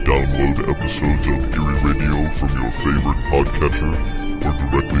 Download episodes of Eerie Radio from your favorite podcatcher or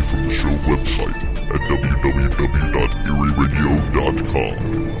directly from the show website at www.eerieradio.com.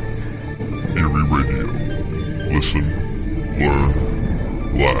 Eerie Radio, Listen,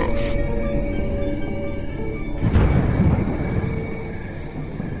 learn, laugh.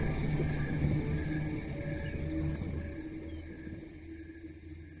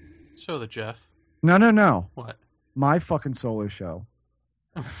 So the Jeff. No. What? My fucking solo show.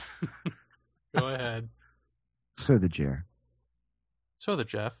 Go ahead. So the Jer. So the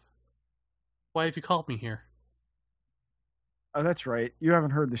Jeff. Why have you called me here? Oh, that's right. You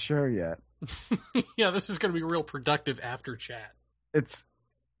haven't heard the show yet. Yeah, this is going to be real productive after chat. It's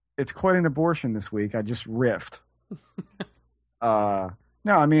quite an abortion this week. I just riffed. No,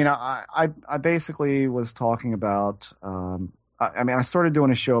 I mean, I basically was talking about. I started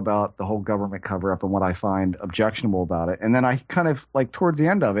doing a show about the whole government cover-up and what I find objectionable about it, and then I kind of like towards the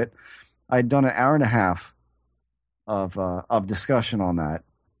end of it, I'd done an hour and a half of discussion on that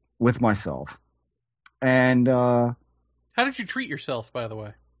with myself, and how did you treat yourself, by the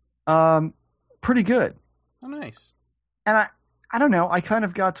way? Pretty good. Oh, nice. And I don't know. I kind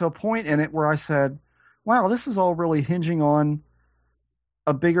of got to a point in it where I said, "Wow, this is all really hinging on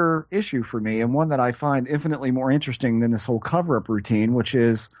a bigger issue for me, and one that I find infinitely more interesting than this whole cover-up routine, which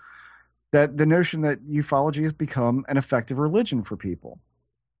is that the notion that ufology has become an effective religion for people."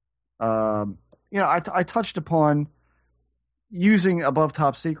 I touched upon using Above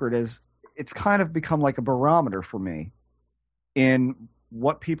Top Secret as it's kind of become like a barometer for me in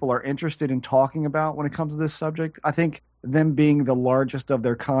what people are interested in talking about when it comes to this subject. I think them being the largest of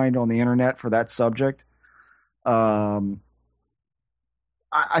their kind on the internet for that subject, I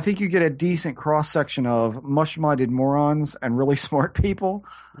think you get a decent cross-section of mush-minded morons and really smart people.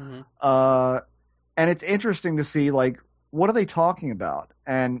 Mm-hmm. And it's interesting to see, like, what are they talking about?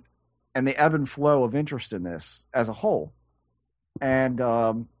 And the ebb and flow of interest in this as a whole. And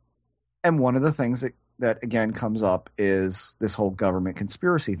one of the things that again comes up is this whole government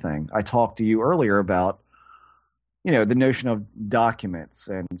conspiracy thing. I talked to you earlier about, the notion of documents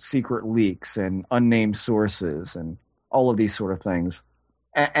and secret leaks and unnamed sources and all of these sort of things.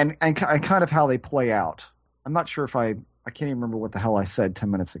 And kind of how they play out. I'm not sure if I can't even remember what the hell I said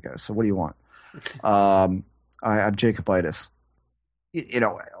 10 minutes ago. So what do you want? I have Jacobitis.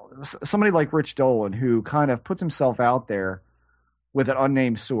 Somebody like Rich Dolan, who kind of puts himself out there with an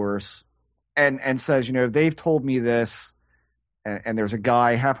unnamed source and says, they've told me this, and there's a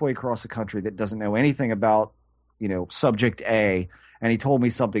guy halfway across the country that doesn't know anything about, subject A, and he told me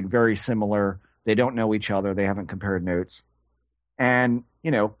something very similar. They don't know each other. They haven't compared notes. And,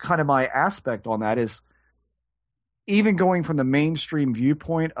 kind of my aspect on that is even going from the mainstream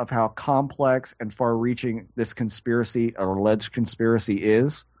viewpoint of how complex and far-reaching this conspiracy or alleged conspiracy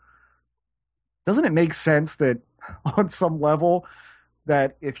is, doesn't it make sense that on some level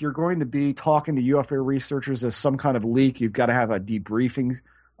that if you're going to be talking to UFO researchers as some kind of leak, you've got to have a debriefing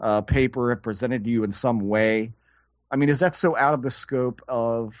paper presented to you in some way? I mean, is that so out of the scope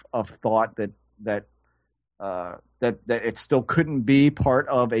of thought that it still couldn't be part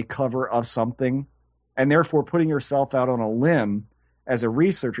of a cover of something, and therefore putting yourself out on a limb as a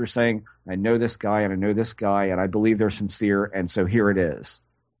researcher saying, I know this guy and I know this guy and I believe they're sincere, and so here it is.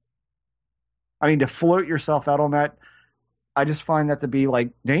 I mean, to float yourself out on that, I just find that to be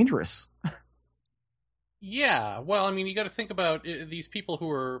like dangerous. Yeah, well, I mean, you got to think about these people who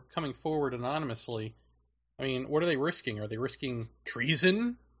are coming forward anonymously. I mean, what are they risking? Are they risking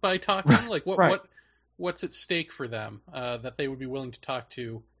treason by talking? Like, what's at stake for them that they would be willing to talk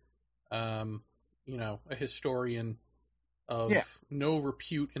to, a historian of no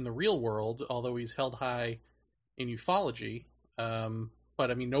repute in the real world, although he's held high in ufology. But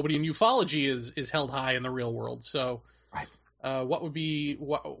I mean, nobody in ufology is held high in the real world. So, what would be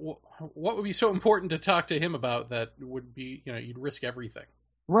so important to talk to him about that would be, you'd risk everything,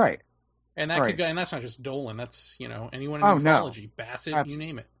 right? And that could go, and that's not just Dolan. That's anyone in ufology, Bassett, you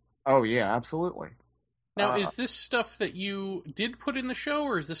name it. Oh yeah, absolutely. Now, is this stuff that you did put in the show,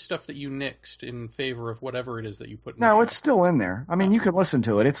 or is this stuff that you nixed in favor of whatever it is that you put in the show? No, it's still in there. I mean, you can listen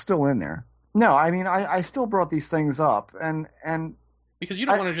to it. It's still in there. No, I mean, I still brought these things up, and because you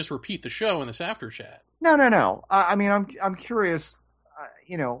don't want to just repeat the show in this after chat. No. I mean, I'm curious. I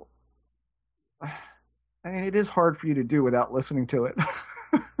mean, it is hard for you to do without listening to it.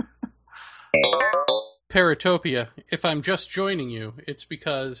 Paratopia, if I'm just joining you, it's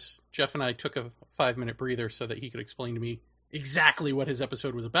because Jeff and I took a 5-minute breather so that he could explain to me exactly what his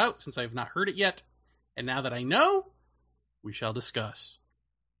episode was about, since I have not heard it yet. And now that I know, we shall discuss.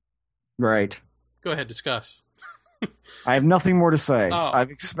 Right. Go ahead, discuss. I have nothing more to say. Oh,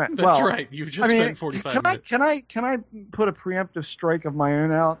 That's right. You've just spent 45 minutes. Can I put a preemptive strike of my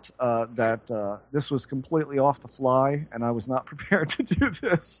own out that this was completely off the fly and I was not prepared to do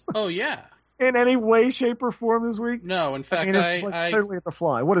this? Oh, yeah. in any way, shape, or form this week? No, in fact, it's like totally at the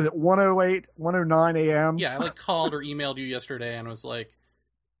fly. What is it, 1:08, 1:09 a.m.? Yeah, I called or emailed you yesterday and was like,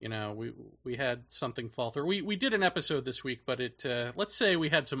 we had something fall through. We did an episode this week, but let's say we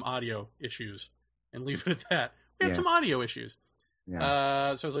had some audio issues and leave it at that. We had some audio issues.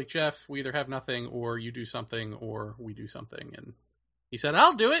 Yeah. So I was like, Jeff, we either have nothing or you do something or we do something. And he said,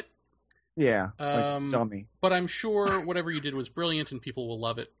 I'll do it. Yeah. Dummy. But I'm sure whatever you did was brilliant and people will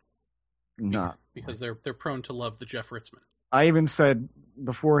love it. Not because they're prone to love the Jeff Ritzmann. I even said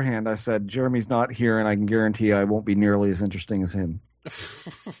beforehand, I said, Jeremy's not here and I can guarantee I won't be nearly as interesting as him.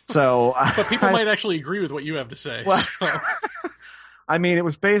 So, but people might actually agree with what you have to say. Well, so. I mean, it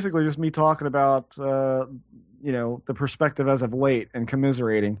was basically just me talking about, the perspective as of late and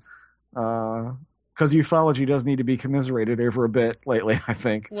commiserating, because ufology does need to be commiserated over a bit lately, I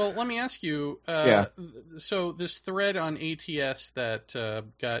think. Well, let me ask you. So this thread on ATS that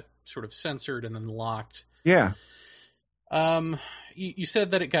got sort of censored and then locked. Yeah. You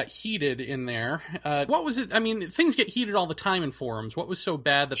said that it got heated in there. What was it? I mean, things get heated all the time in forums. What was so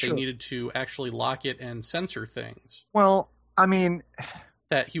bad that they needed to actually lock it and censor things? Well, I mean,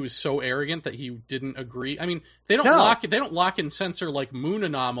 that he was so arrogant that he didn't agree. I mean, they don't lock and censor like moon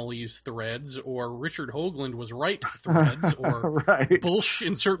anomalies threads or Richard Hoagland was right threads or right.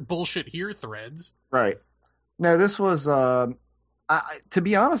 Insert bullshit here threads. Right. No, this was. To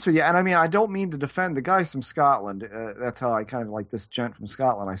be honest with you, and I mean, I don't mean to defend the guys from Scotland. That's how I kind of like this gent from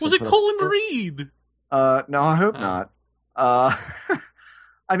Scotland. Was it Colin Reed? No, I hope not. I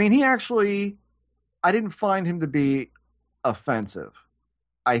mean, he actually, I didn't find him to be offensive.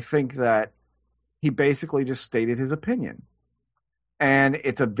 I think that he basically just stated his opinion. And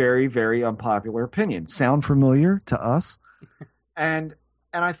it's a very, very unpopular opinion. Sound familiar to us? And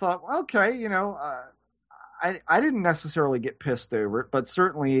I thought, okay, I didn't necessarily get pissed over it, but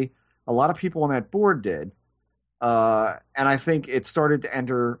certainly a lot of people on that board did. And I think it started to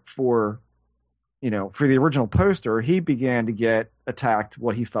enter for the original poster, he began to get attacked,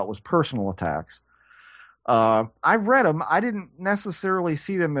 what he felt was personal attacks. I read them. I didn't necessarily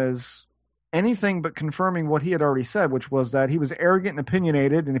see them as anything but confirming what he had already said, which was that he was arrogant and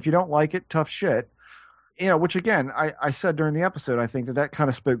opinionated, and if you don't like it, tough shit. Which again, I said during the episode, I think that kind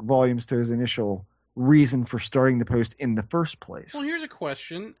of spoke volumes to his initial reason for starting the post in the first place. Well, here's a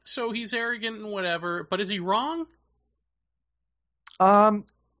question. So he's arrogant and whatever, but is he wrong? I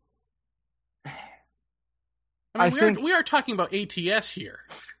mean, we are talking about ATS here.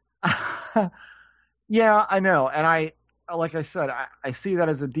 Yeah, I know. And like I said, I see that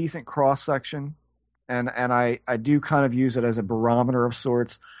as a decent cross section. And I do kind of use it as a barometer of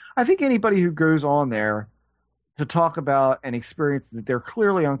sorts. I think anybody who goes on there to talk about an experience that they're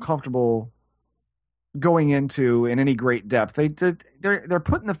clearly uncomfortable going into in any great depth, they're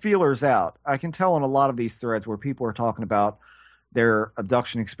putting the feelers out. I can tell in a lot of these threads where people are talking about their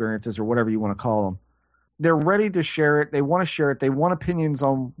abduction experiences or whatever you want to call them. They're ready to share it. They want to share it. They want opinions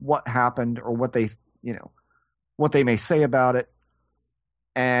on what happened or what they may say about it.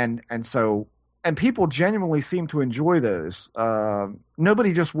 And people genuinely seem to enjoy those.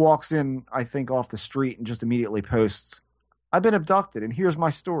 Nobody just walks in, I think, off the street and just immediately posts, I've been abducted and here's my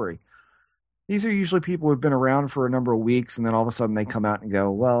story. These are usually people who've been around for a number of weeks, and then all of a sudden they come out and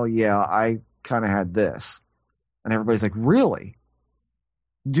go, well, yeah, I kind of had this. And everybody's like, really?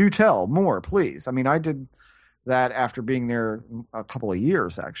 Do tell more, please. I mean, I did that after being there a couple of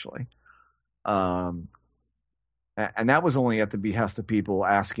years, actually. And that was only at the behest of people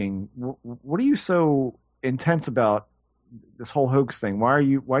asking, what are you so intense about this whole hoax thing? Why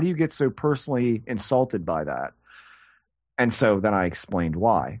do you get so personally insulted by that? And so then I explained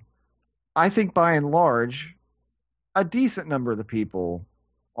why. I think by and large, a decent number of the people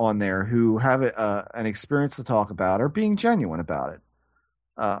on there who have an experience to talk about are being genuine about it.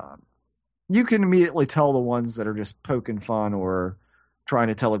 You can immediately tell the ones that are just poking fun or trying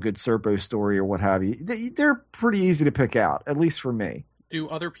to tell a good Serpo story or what have you. They're pretty easy to pick out, at least for me. Do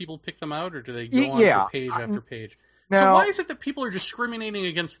other people pick them out, or do they go on to page after page? So why is it that people are discriminating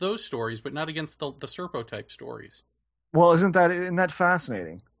against those stories, but not against the Serpo type stories? Well, isn't that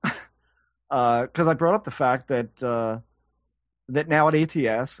fascinating? Because I brought up the fact that that now at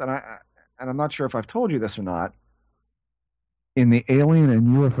ATS, and I'm not sure if I've told you this or not, in the alien and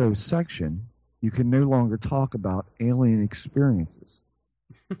UFO section, you can no longer talk about alien experiences.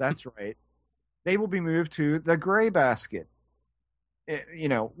 That's right. They will be moved to the gray basket,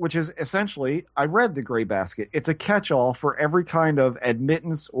 which is essentially, I read the gray basket. It's a catch-all for every kind of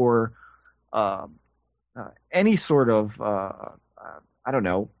admittance or any sort of, I don't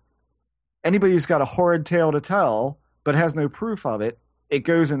know, anybody who's got a horrid tale to tell but has no proof of it it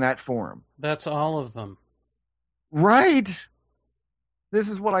goes in that form. That's all of them. Right. This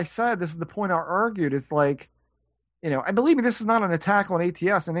is what I said. This is the point I argued. It's like, and believe me, this is not an attack on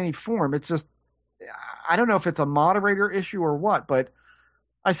ATS in any form. It's just, I don't know if it's a moderator issue or what, but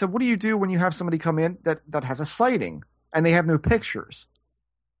I said, what do you do when you have somebody come in that has a sighting and they have no pictures?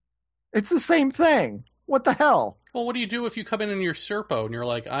 It's the same thing. What the hell? Well, what do you do if you come in your Serpo and you're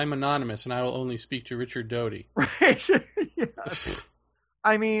like, I'm anonymous and I will only speak to Richard Doty? Right. Yeah.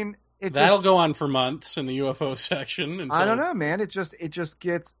 I mean, that'll go on for months in the UFO section. I don't know, man. It just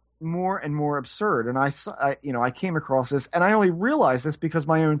gets more and more absurd. And I came across this, and I only realized this because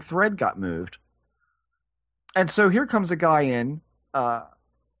my own thread got moved. And so here comes a guy in.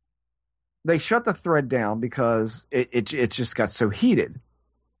 They shut the thread down because it just got so heated.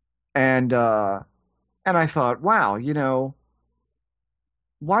 And I thought, wow,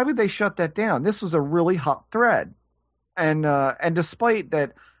 why would they shut that down? This was a really hot thread. And despite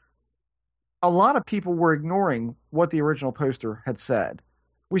that, a lot of people were ignoring what the original poster had said.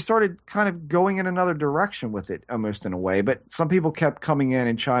 We started kind of going in another direction with it, almost in a way. But some people kept coming in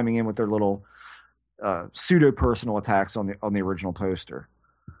and chiming in with their little pseudo-personal attacks on the original poster.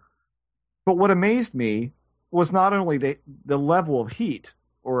 But what amazed me was not only the level of heat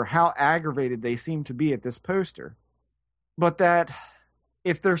or how aggravated they seemed to be at this poster, but that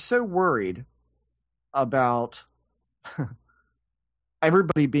if they're so worried about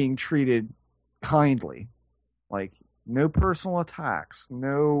everybody being treated kindly, like no personal attacks,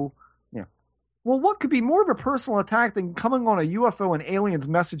 well, what could be more of a personal attack than coming on a UFO and aliens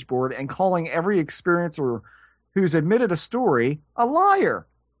message board and calling every experiencer who's admitted a story a liar?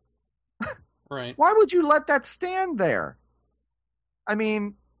 Right. Why would you let that stand there? I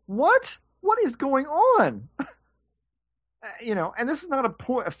mean, what is going on? And this is not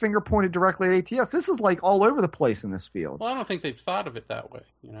a finger pointed directly at ATS. This is like all over the place in this field. Well, I don't think they've thought of it that way.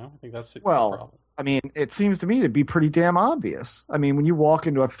 I think that's the problem. I mean, it seems to me to be pretty damn obvious. I mean, when you walk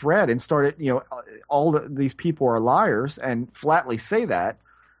into a thread and start it, these people are liars and flatly say that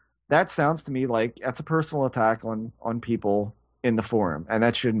sounds to me like that's a personal attack on people in the forum, and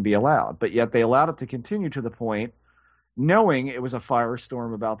that shouldn't be allowed. But yet they allowed it to continue to the point, knowing it was a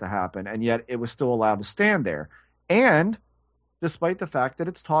firestorm about to happen, and yet it was still allowed to stand there. And despite the fact that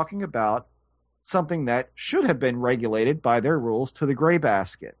it's talking about something that should have been regulated by their rules to the gray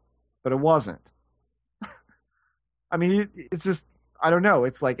basket, but it wasn't. I mean, it's just, I don't know.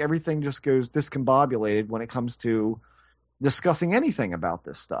 It's like everything just goes discombobulated when it comes to discussing anything about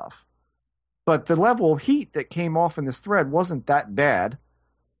this stuff. But the level of heat that came off in this thread wasn't that bad,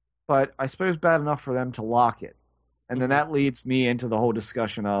 but I suppose bad enough for them to lock it. And then that leads me into the whole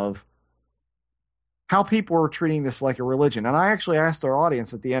discussion of how people are treating this like a religion. And I actually asked our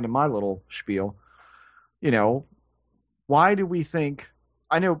audience at the end of my little spiel, why do we think,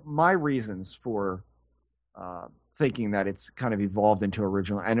 I know my reasons for thinking that it's kind of evolved into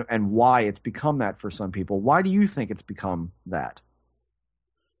original and why it's become that for some people. Why do you think it's become that?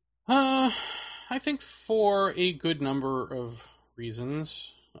 I think for a good number of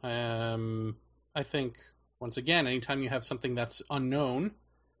reasons. I think, once again, anytime you have something that's unknown,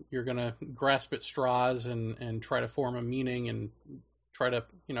 you're going to grasp at straws and try to form a meaning and try to,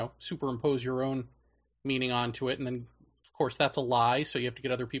 superimpose your own meaning onto it. And then, of course, that's a lie, so you have to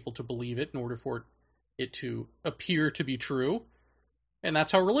get other people to believe it in order for it to appear to be true. And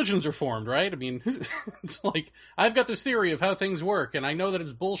that's how religions are formed, right? I mean, it's like, I've got this theory of how things work, and I know that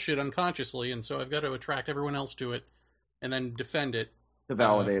it's bullshit unconsciously, and so I've got to attract everyone else to it and then defend it. To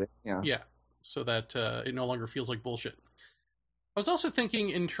validate it, yeah. Yeah, so that it no longer feels like bullshit. I was also thinking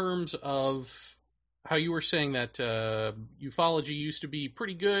in terms of how you were saying that ufology used to be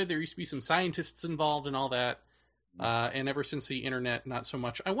pretty good. There used to be some scientists involved and all that. And ever since the internet, not so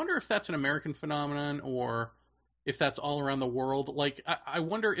much. I wonder if that's an American phenomenon or if that's all around the world. Like, I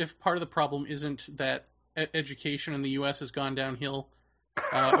wonder if part of the problem isn't that education in the U.S. has gone downhill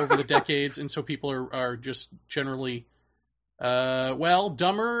over the decades, and so people are just generally,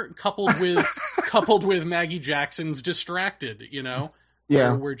 dumber, coupled with Maggie Jackson's distracted,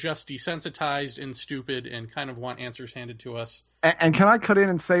 Yeah. We're just desensitized and stupid and kind of want answers handed to us. And can I cut in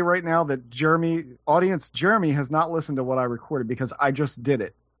and say right now that Jeremy has not listened to what I recorded because I just did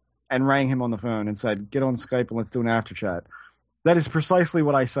it and rang him on the phone and said, get on Skype and let's do an after chat. That is precisely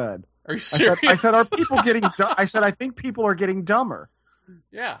what I said. Are you serious? I said, are people getting I said, I think people are getting dumber.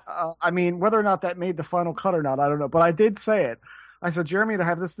 Yeah. I mean, whether or not that made the final cut or not, I don't know. But I did say it. I said, Jeremy, to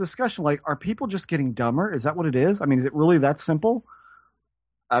have this discussion, like, are people just getting dumber? Is that what it is? I mean, is it really that simple?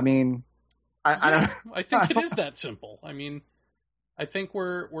 I mean, I think it is that simple. I mean, I think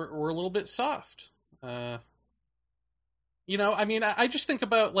we're a little bit soft. You know, I mean, I just think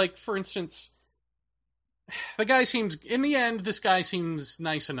about, like, for instance, the guy seems, in the end, this guy seems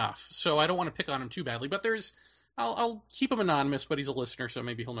nice enough, so I don't want to pick on him too badly, but I'll keep him anonymous, but he's a listener, so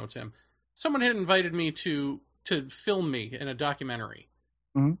maybe he'll know it's him. Someone had invited me to film me in a documentary.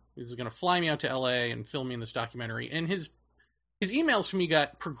 Mm-hmm. He was going to fly me out to LA and film me in this documentary, and his emails to me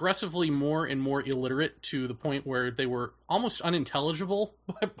got progressively more and more illiterate to the point where they were almost unintelligible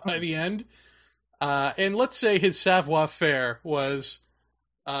by the end. And let's say his savoir-faire was,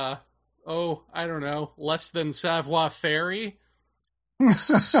 I don't know, less than savoir-faire.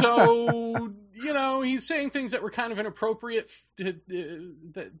 So, you know, he's saying things that were kind of inappropriate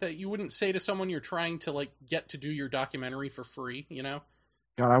that you wouldn't say to someone you're trying to, like, get to do your documentary for free, you know?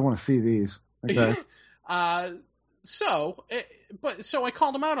 God, I want to see these. Okay. So I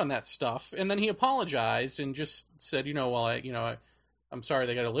called him out on that stuff, and then he apologized and just said, I'm sorry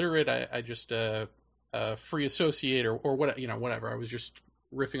they got illiterate. I just free associate or what, whatever. I was just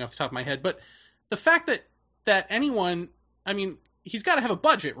riffing off the top of my head. But the fact that anyone, I mean, he's got to have a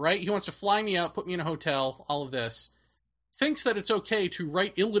budget, right? He wants to fly me out, put me in a hotel, all of this. Thinks that it's okay to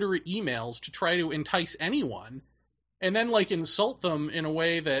write illiterate emails to try to entice anyone, and then, like, insult them in a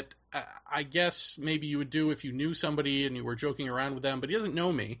way that I guess maybe you would do if you knew somebody and you were joking around with them, but he doesn't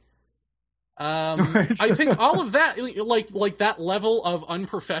know me. Right. I think all of that, like that level of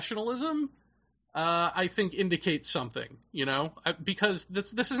unprofessionalism, I think indicates something, because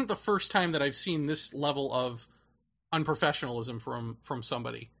this isn't the first time that I've seen this level of unprofessionalism from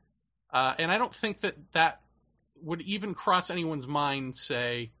somebody. And I don't think that would even cross anyone's mind,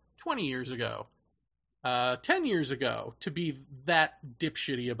 say, 20 years ago. 10 years ago, to be that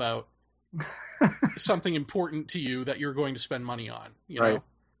dipshitty about something important to you that you're going to spend money on, know?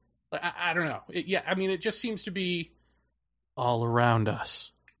 I don't know. It just seems to be all around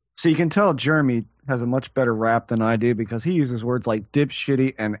us. So you can tell Jeremy has a much better rap than I do because he uses words like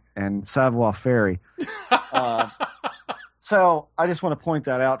dipshitty and savoir-faire. So I just want to point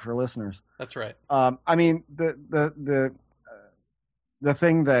that out for listeners. That's right. The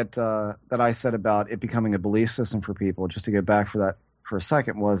thing that I said about it becoming a belief system for people, just to get back for that for a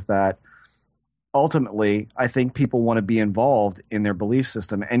second, was that ultimately I think people want to be involved in their belief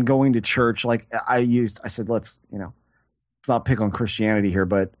system and going to church. Like I said, let's not pick on Christianity here,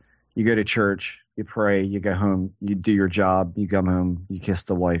 but you go to church, you pray, you go home, you do your job, you come home, you kiss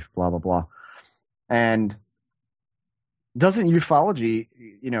the wife, blah, blah, blah. And doesn't ufology,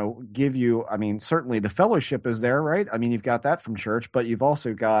 give you, certainly the fellowship is there, right? You've got that from church, but you've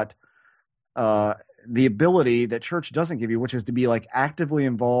also got the ability that church doesn't give you, which is to be like actively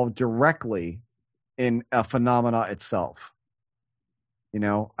involved directly in a phenomena itself.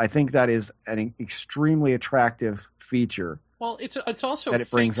 I think that is an extremely attractive feature. Well, it's also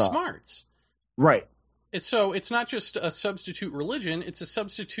fake smarts. Right. It's not just a substitute religion, it's a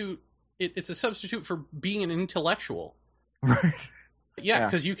substitute for being an intellectual. Right. Yeah,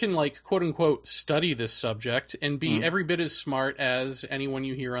 because you can, like, quote unquote, study this subject and be every bit as smart as anyone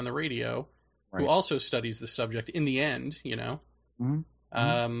you hear on the radio who also studies the subject in the end,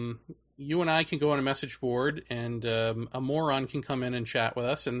 Mm-hmm. You and I can go on a message board and a moron can come in and chat with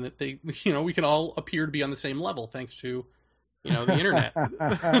us, and that we can all appear to be on the same level thanks to, the internet.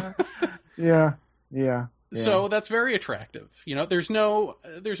 Yeah. So that's very attractive. There's no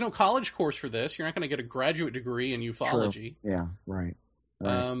college course for this. You're not going to get a graduate degree in ufology. True. Yeah, right.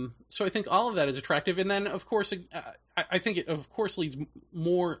 So I think all of that is attractive. And then, of course, I think it, of course,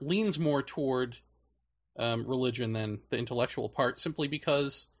 leans more toward religion than the intellectual part, simply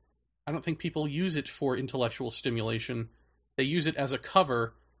because I don't think people use it for intellectual stimulation. They use it as a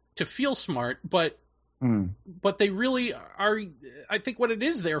cover to feel smart, but they really are. I think what it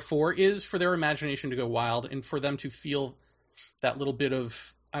is there for is for their imagination to go wild and for them to feel that little bit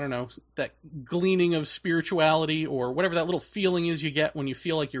of, I don't know, that gleaning of spirituality or whatever that little feeling is you get when you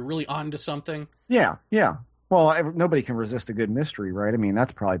feel like you're really onto something. Yeah. Well, nobody can resist a good mystery, right?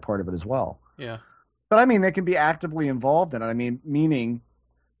 That's probably part of it as well. Yeah. But they can be actively involved in it. Meaning,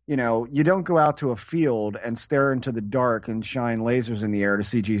 you don't go out to a field and stare into the dark and shine lasers in the air to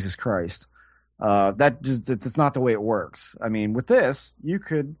see Jesus Christ. That's not the way it works. With this, you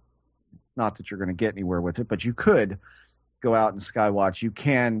could, not that you're going to get anywhere with it, but you could go out and skywatch. You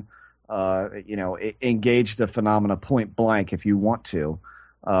can, engage the phenomena point blank if you want to.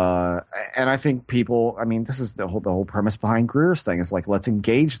 And I think people, this is the whole premise behind Greer's thing is like, let's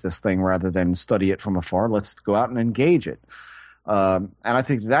engage this thing rather than study it from afar. Let's go out and engage it. And I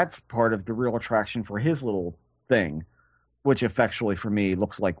think that's part of the real attraction for his little thing, which effectually for me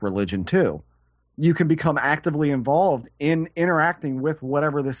looks like religion too. You can become actively involved in interacting with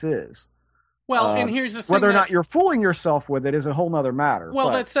whatever this is. Well, and here's the thing: whether or not you're fooling yourself with it is a whole nother matter. Well,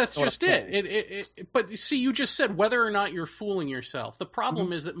 that's just it. But see, you just said whether or not you're fooling yourself. The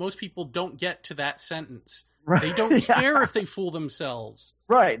problem is that most people don't get to that sentence. Right. They don't care if they fool themselves.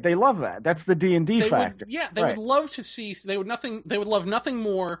 Right? They love that. That's the D&D factor. They would love to see. They would love nothing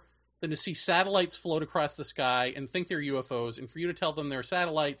more than to see satellites float across the sky and think they're UFOs, and for you to tell them they're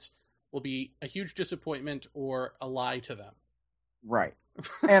satellites will be a huge disappointment or a lie to them. Right.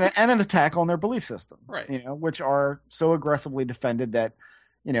 and an attack on their belief system, right? Which are so aggressively defended that,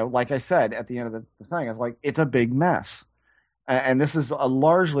 like I said at the end of the thing, it's a big mess, and this is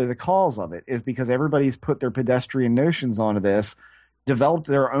largely the cause of it is because everybody's put their pedestrian notions onto this, developed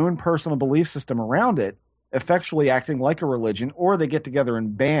their own personal belief system around it, effectually acting like a religion, or they get together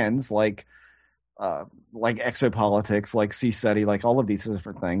in bands like exopolitics, like CSETI, like all of these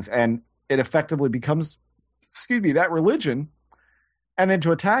different things, and it effectively becomes, that religion. And then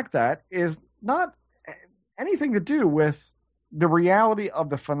to attack that is not anything to do with the reality of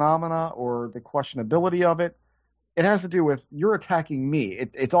the phenomena or the questionability of it. It has to do with you're attacking me.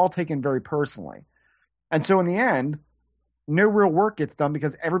 It's all taken very personally. And so in the end, no real work gets done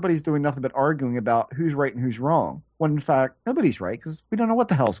because everybody's doing nothing but arguing about who's right and who's wrong. When in fact, nobody's right because we don't know what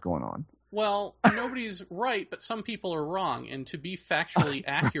the hell's going on. Well, nobody's right, but some people are wrong. And to be factually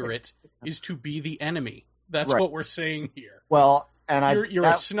accurate is to be the enemy. That's what we're saying here. Well, and you're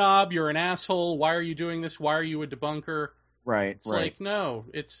a snob, you're an asshole, why are you doing this, why are you a debunker? Right, It's like, no,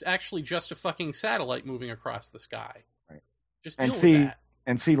 it's actually just a fucking satellite moving across the sky. Right. Just deal with that.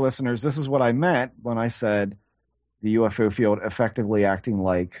 And see, listeners, this is what I meant when I said the UFO field effectively acting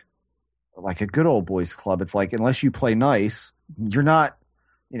like a good old boys club. It's like, unless you play nice, you're not,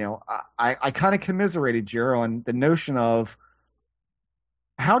 I kind of commiserated, Jero, on the notion of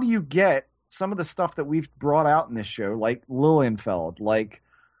how do you get some of the stuff that we've brought out in this show, like Lilienfeld, like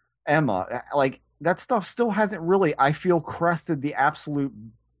Emma, like that stuff still hasn't really, I feel, crested the absolute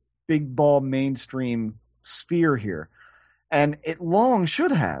big ball mainstream sphere here. And it long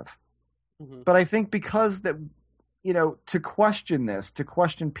should have. Mm-hmm. But I think because that, to question this, to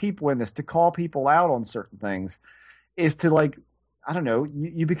question people in this, to call people out on certain things is to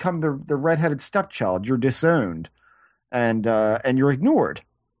you become the redheaded stepchild. You're disowned and you're ignored.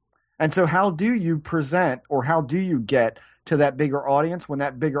 And so how do you present or how do you get to that bigger audience when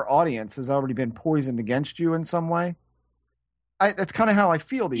that bigger audience has already been poisoned against you in some way? That's kind of how I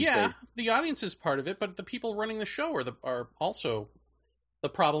feel these days. Yeah, the audience is part of it, but the people running the show are also the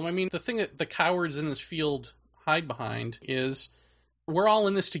problem. I mean, the thing that the cowards in this field hide behind is we're all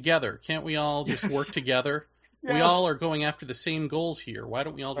in this together. Can't we all just work together? Yes. We all are going after the same goals here. Why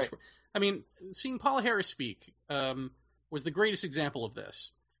don't we all just... Right. I mean, seeing Paula Harris speak was the greatest example of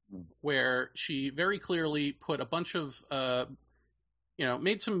this, where she very clearly put a bunch of,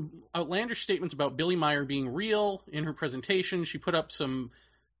 made some outlandish statements about Billy Meyer being real in her presentation. She put up some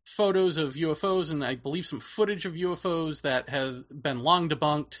photos of UFOs and I believe some footage of UFOs that have been long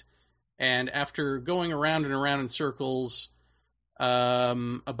debunked. And after going around and around in circles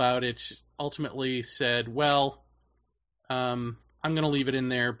about it, ultimately said, well, I'm going to leave it in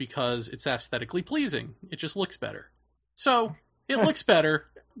there because it's aesthetically pleasing. It just looks better. So it looks better.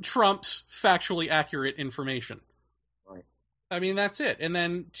 Trumps factually accurate information. Right. I mean, that's it. And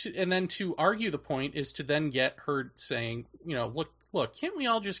then to argue the point is to then get her saying, look, can't we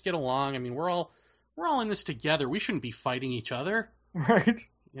all just get along? I mean, we're all in this together. We shouldn't be fighting each other. Right.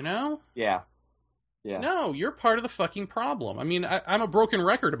 Yeah. No, you're part of the fucking problem. I mean, I'm a broken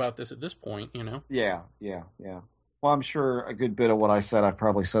record about this at this point, Yeah. Well, I'm sure a good bit of what I said, I've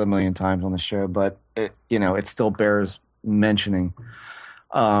probably said a million times on the show, but it still bears mentioning.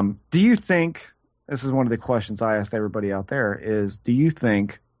 Do you think, this is one of the questions I asked everybody out there, is do you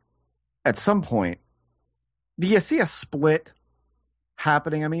think at some point, do you see a split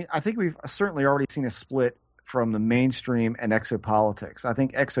happening? I mean, I think we've certainly already seen a split from the mainstream and exopolitics. I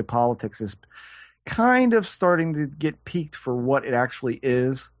think exopolitics is kind of starting to get peaked for what it actually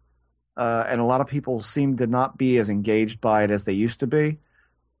is. And a lot of people seem to not be as engaged by it as they used to be.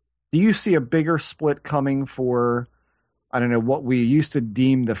 Do you see a bigger split coming for, I don't know, what we used to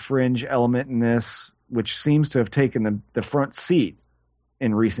deem the fringe element in this, which seems to have taken the front seat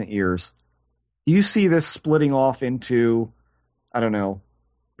in recent years? Do you see this splitting off into, I don't know,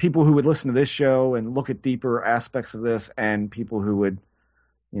 people who would listen to this show and look at deeper aspects of this and people who would,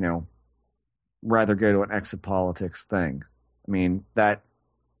 rather go to an exopolitics thing? I mean, that...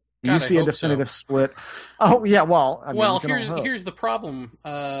 Do you see a definitive split? Oh, yeah, well... here's the problem.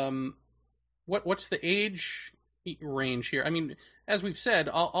 What's the age range here? I mean, as we've said,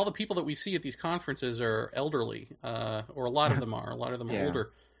 all the people that we see at these conferences are elderly, or a lot of them are. A lot of them are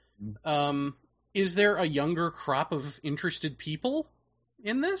older. Is there a younger crop of interested people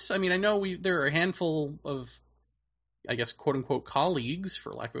in this? I mean, I know there are a handful of, I guess, quote unquote colleagues,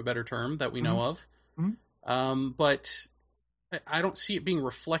 for lack of a better term, that we know of. But I don't see it being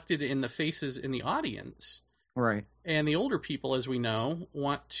reflected in the faces in the audience. Right. And the older people, as we know,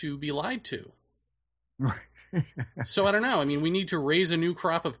 want to be lied to. Right. So I don't know. I mean, we need to raise a new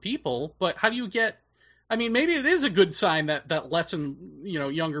crop of people, but how do you get... I mean, maybe it is a good sign that less and,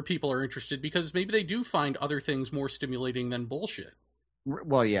 younger people are interested, because maybe they do find other things more stimulating than bullshit.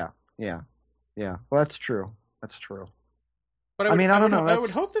 Well, yeah. Well, that's true. But I don't know. I would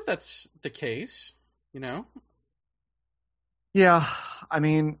hope that that's the case, Yeah, I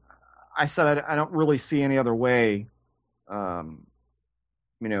mean, I said I don't really see any other way, other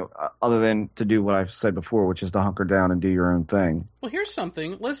than to do what I've said before, which is to hunker down and do your own thing. Well, here's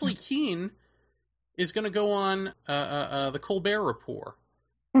something. Leslie Kean is going to go on the Colbert Report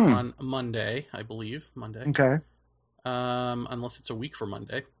on Monday, I believe. Monday. Okay. Unless it's a week from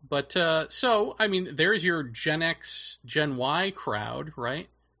Monday. But, so, I mean, there's your Gen X, Gen Y crowd, right?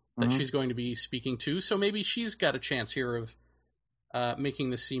 That she's going to be speaking to. So maybe she's got a chance here of making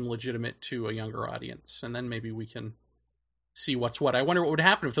this seem legitimate to a younger audience. And then maybe we can see what's what. I wonder what would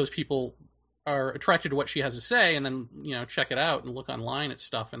happen if those people are attracted to what she has to say and then, check it out and look online at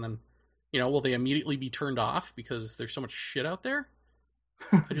stuff. And then, will they immediately be turned off because there's so much shit out there?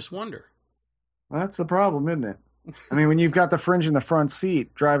 I just wonder. Well, that's the problem, isn't it? I mean, when you've got the fringe in the front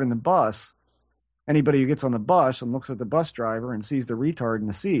seat driving the bus, anybody who gets on the bus and looks at the bus driver and sees the retard in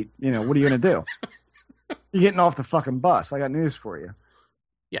the seat, what are you going to do? You're getting off the fucking bus. I got news for you.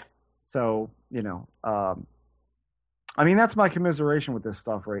 Yeah. So, I mean, that's my commiseration with this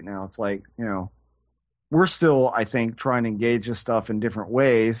stuff right now. It's like, we're still, I think, trying to engage this stuff in different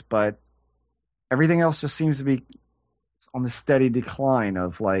ways, but everything else just seems to be on the steady decline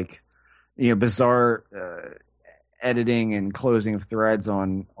of bizarre editing and closing of threads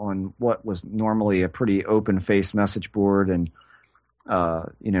on what was normally a pretty open-faced message board. And, I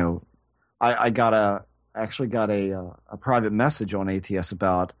actually got a private message on ATS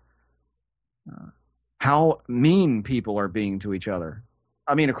about how mean people are being to each other.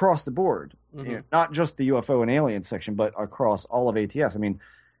 I mean, across the board, not just the UFO and alien section, but across all of ATS. I mean,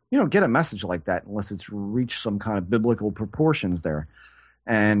 you don't get a message like that unless it's reached some kind of biblical proportions there.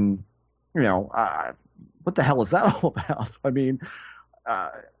 And, what the hell is that all about? I mean,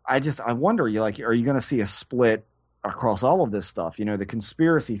 I wonder, are you going to see a split across all of this stuff? The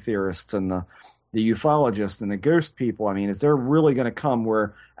conspiracy theorists and the ufologists and the ghost people. I mean, is there really going to come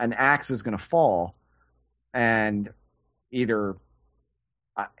where an axe is going to fall and either,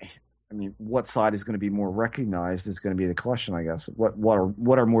 what side is going to be more recognized is going to be the question, I guess. What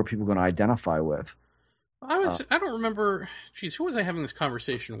are more people going to identify with? I don't remember. Geez, who was I having this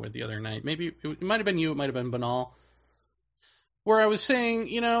conversation with the other night? Maybe it might have been you. It might have been Banal. Where I was saying,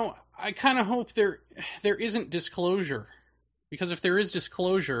 I kind of hope there isn't disclosure, because if there is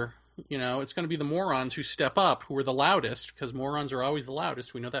disclosure, it's going to be the morons who step up, who are the loudest, because morons are always the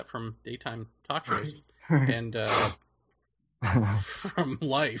loudest. We know that from daytime talk shows and from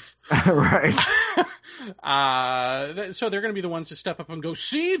life. Right. So they're going to be the ones to step up and go,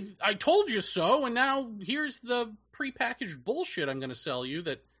 see, I told you so, and now here's the prepackaged bullshit I'm going to sell you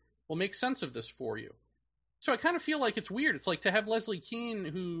that will make sense of this for you. So I kind of feel like it's weird. It's like to have Leslie Kean,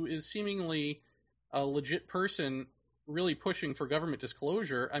 who is seemingly a legit person, really pushing for government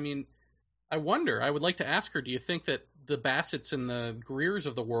disclosure. I mean, I wonder, I would like to ask her, do you think that the Bassetts and the Greers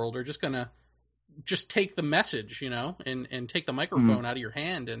of the world are just going to just take the message, and take the microphone out of your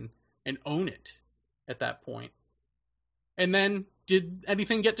hand and own it at that point? And then did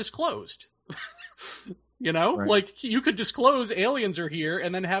anything get disclosed? Right. Like you could disclose aliens are here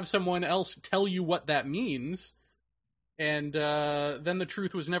and then have someone else tell you what that means. And then the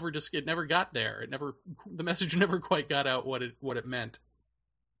truth was it never got there. The message never quite got out what it meant.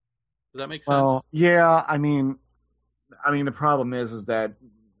 Does that make sense? Well, yeah, I mean the problem is that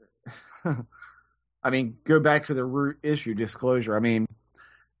go back to the root issue, disclosure.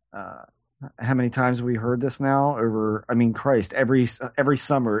 How many times have we heard this now? Christ, every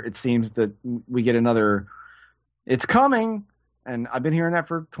summer it seems that we get another, it's coming, and I've been hearing that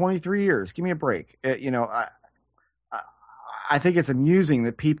for 23 years. Give me a break. I think it's amusing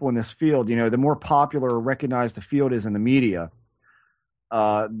that people in this field, the more popular or recognized the field is in the media,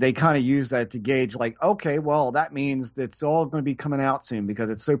 they kind of use that to gauge, okay, well, that means that it's all going to be coming out soon because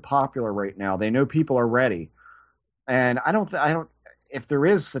it's so popular right now. They know people are ready. And I don't, if there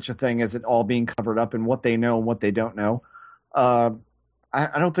is such a thing as it all being covered up and what they know and what they don't know, I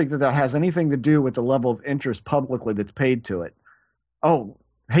don't think that has anything to do with the level of interest publicly that's paid to it. Oh,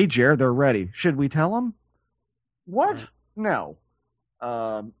 Hey, Jer, they're ready. Should we tell them? What? Right. No.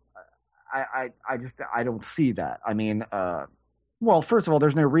 I don't see that. I mean, well, first of all,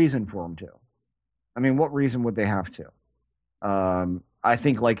 there's no reason for them to. I mean, what reason would they have to? I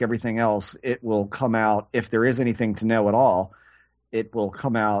think like everything else, it will come out, if there is anything to know at all, it will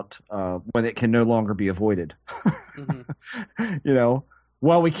come out when it can no longer be avoided. Mm-hmm.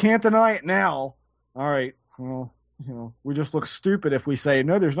 Well, we can't deny it now. All right. Well, we just look stupid if we say,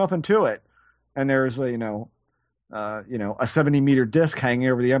 no, there's nothing to it. And there's a 70-meter disc hanging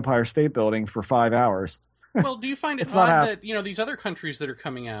over the Empire State Building for 5 hours. Well, do you find it It's not odd that, these other countries that are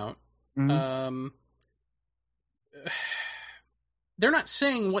coming out, Mm-hmm. They're not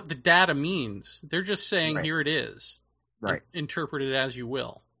saying what the data means. They're just saying, Right. here it is. Right. Interpret it as you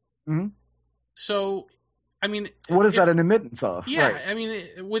will. Mm-hmm. So, I mean... What is that an admittance of? Yeah, Right. I mean,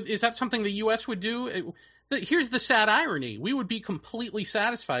 is that something the U.S. would do? Here's the sad irony. We would be completely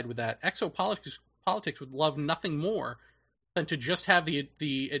satisfied with that. Exopolitics would love nothing more than to just have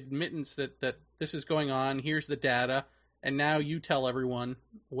the admittance that this is going on, here's the data, and now you tell everyone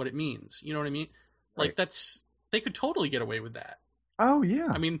what it means. You know what I mean? Like, Right. they could totally get away with that. Oh, yeah.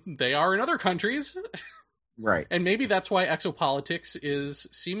 I mean, they are in other countries. Right. And maybe that's why exopolitics is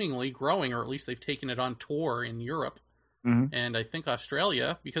seemingly growing, or at least they've taken it on tour in Europe. Mm-hmm. And I think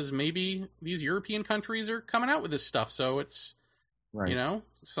Australia, because maybe these European countries are coming out with this stuff. So it's, Right.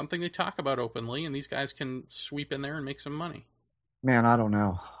 something they talk about openly, and these guys can sweep in there and make some money. Man, I don't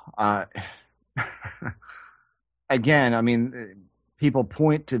know. Again, I mean, people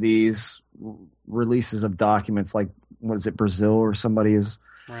point to these releases of documents like, what is it, Brazil or somebody is.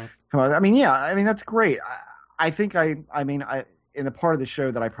 Right. I mean, yeah, I mean, that's great. I think in the part of the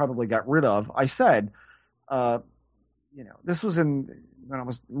show that I probably got rid of, I said, this was when I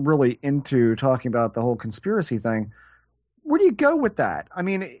was really into talking about the whole conspiracy thing. Where do you go with that? I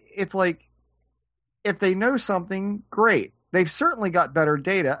mean, it's like, if they know something, great. They've certainly got better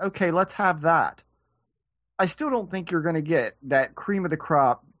data. Okay, let's have that. I still don't think you're going to get that cream of the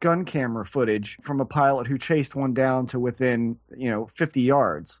crop gun camera footage from a pilot who chased one down to within, 50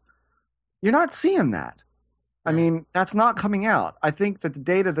 yards. You're not seeing that. I mean, that's not coming out. I think that the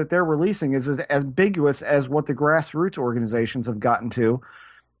data that they're releasing is as ambiguous as what the grassroots organizations have gotten to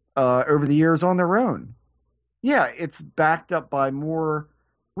over the years on their own. Yeah, it's backed up by more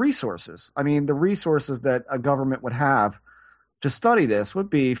resources. I mean, the resources that a government would have to study this would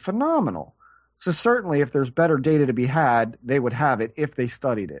be phenomenal. So certainly if there's better data to be had, they would have it if they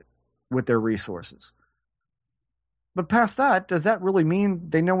studied it with their resources. But past that, does that really mean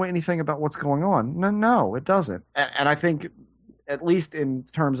they know anything about what's going on? No, it doesn't. And I think, at least in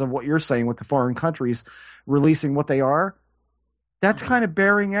terms of what you're saying with the foreign countries releasing what they are, that's kind of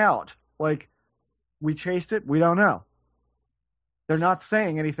bearing out. Like, we chased it, we don't know. They're not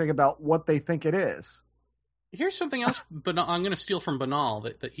saying anything about what they think it is. Here's something else, but I'm going to steal from Banal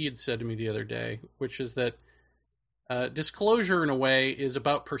that he had said to me the other day, which is that disclosure, in a way, is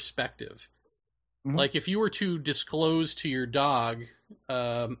about perspective. Mm-hmm. Like, if you were to disclose to your dog,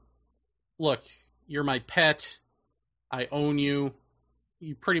 look, you're my pet, I own you,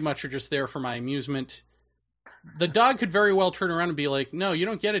 you pretty much are just there for my amusement, the dog could very well turn around and be like, no, you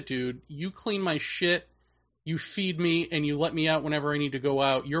don't get it, dude. You clean my shit, you feed me, and you let me out whenever I need to go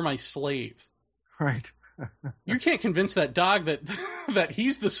out. You're my slave. Right. You can't convince that dog that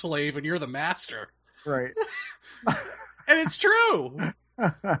he's the slave and you're the master. Right. And it's true.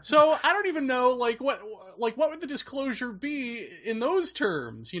 So I don't even know, what would the disclosure be in those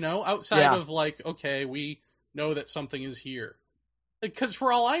terms, outside of okay, we know that something is here. Because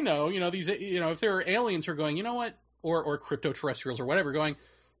for all I know, these, if there are aliens who are going, you know what, or crypto-terrestrials or whatever going,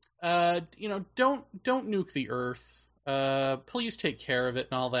 don't nuke the Earth. Please take care of it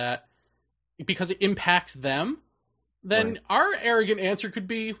and all that, because it impacts them. Then Right. Our arrogant answer could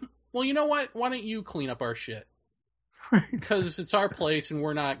be, well, you know what? Why don't you clean up our shit? Because it's our place, and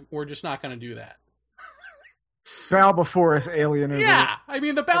we're just not going to do that. Bow before us, alien. Yeah, I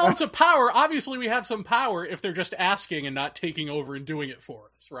mean, the balance of power, obviously we have some power if they're just asking and not taking over and doing it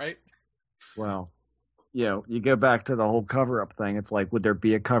for us, right? Well, you go back to the whole cover-up thing. It's like, would there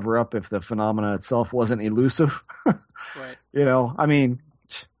be a cover-up if the phenomena itself wasn't elusive? Right. I mean,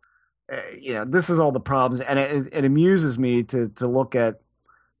 this is all the problems, and it amuses me to look at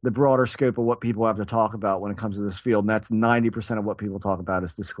the broader scope of what people have to talk about when it comes to this field, and that's 90% of what people talk about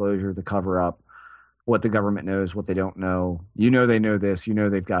is disclosure, the cover-up, what the government knows, what they don't know. They know this,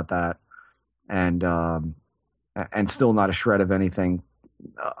 they've got that, and still not a shred of anything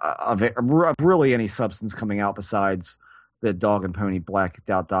of really any substance coming out besides the dog and pony blacked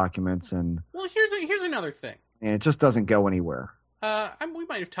out documents. And well, here's another thing, and it just doesn't go anywhere. We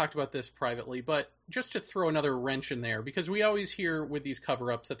might have talked about this privately, but just to throw another wrench in there, because we always hear with these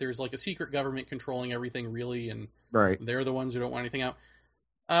cover-ups that there's like a secret government controlling everything, really, and Right. they're the ones who don't want anything out.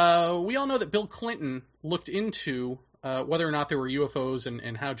 We all know that Bill Clinton looked into whether or not there were UFOs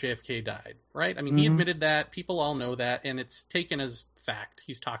and how JFK died, right? I mean, he admitted that. People all know that, and it's taken as fact.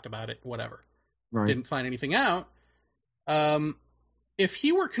 He's talked about it, whatever. Right. Didn't find anything out. If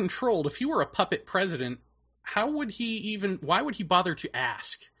he were controlled, if he were a puppet president, why would he bother to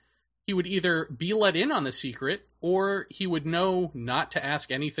ask? He would either be let in on the secret, or he would know not to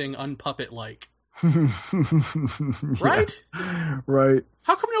ask anything unpuppet-like. Right? Right.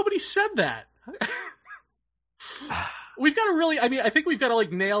 How come nobody said that? We've got to really, I think we've got to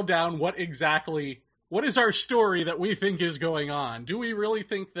like nail down what is our story that we think is going on. Do we really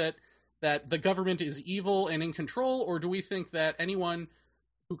think that the government is evil and in control, or do we think that anyone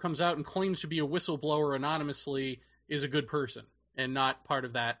who comes out and claims to be a whistleblower anonymously is a good person and not part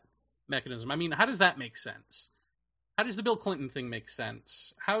of that mechanism? I mean, how does that make sense? How does the Bill Clinton thing make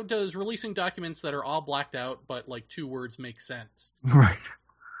sense? How does releasing documents that are all blacked out but like 2 words make sense? Right.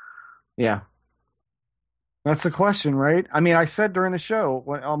 Yeah. That's the question, right? I mean, I said during the show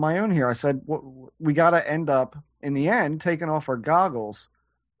on my own here, I said, we got to end up in the end taking off our goggles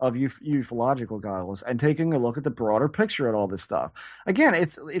of ufological goggles and taking a look at the broader picture at all this stuff. Again,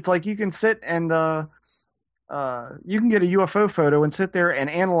 it's like you can sit and you can get a UFO photo and sit there and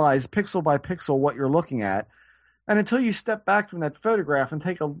analyze pixel by pixel what you're looking at. And until you step back from that photograph and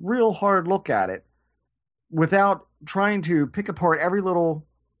take a real hard look at it without trying to pick apart every little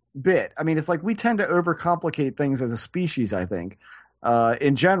bit. I mean, it's like we tend to overcomplicate things as a species, I think.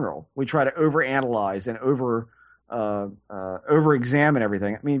 In general, we try to overanalyze and over-examine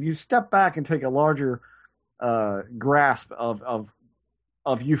everything. I mean, if you step back and take a larger grasp of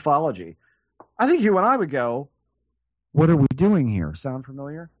ufology, I think you and I would go, "What are we doing here?" Sound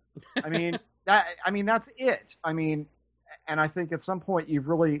familiar? I mean, that's it. I mean, and I think at some point you've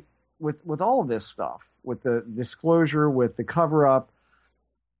really, with all of this stuff, with the disclosure, with the cover-up,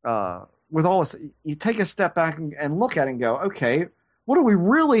 with all this, you take a step back and look at it and go, "Okay, what do we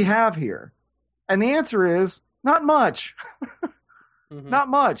really have here?" And the answer is, not much. Not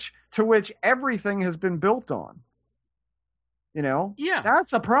much, to which everything has been built on. You know? Yeah.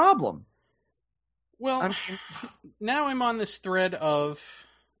 That's a problem. Well, now I'm on this thread of,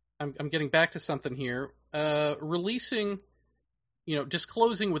 I'm getting back to something here, releasing,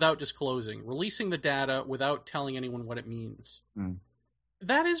 disclosing without disclosing, releasing the data without telling anyone what it means.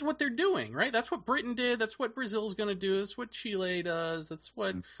 That is what they're doing, right? That's what Britain did. That's what Brazil's going to do. That's what Chile does. That's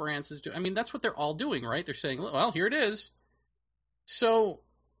what France is doing. I mean, that's what they're all doing, right? They're saying, well, here it is. So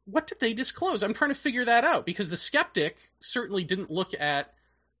what did they disclose? I'm trying to figure that out, because the skeptic certainly didn't look at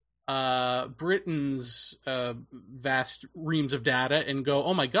Britain's vast reams of data and go,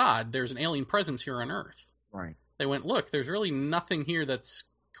 oh my God, there's an alien presence here on Earth. Right. They went, look, there's really nothing here that's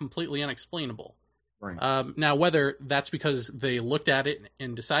completely unexplainable. Right. Now, whether that's because they looked at it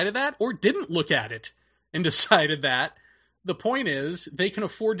and decided that, or didn't look at it and decided that, the point is they can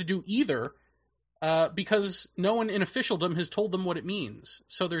afford to do either, because no one in officialdom has told them what it means.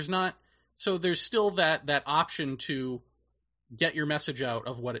 So there's still that option to get your message out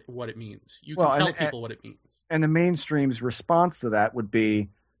of what it means. You can tell people what it means. And the mainstream's response to that would be,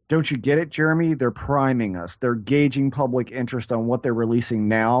 don't you get it, Jeremy? They're priming us. They're gauging public interest on what they're releasing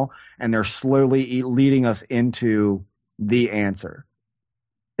now, and they're slowly leading us into the answer.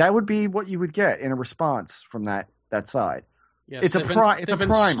 That would be what you would get in a response from that side. Yes, they've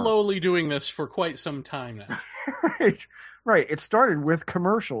been slowly doing this for quite some time now. Right. It started with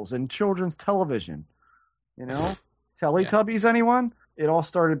commercials and children's television. Teletubbies, anyone? It all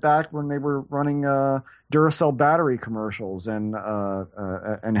started back when they were running Duracell battery commercials and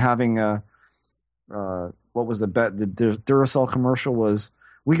having what was the Duracell commercial was,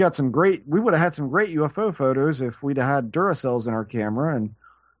 we would have had some great UFO photos if we'd have had Duracells in our camera. And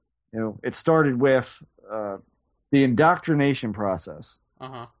it started with the indoctrination process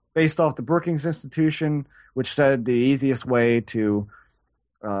based off the Brookings Institution, which said the easiest way to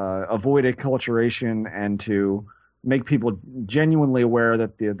avoid acculturation and to make people genuinely aware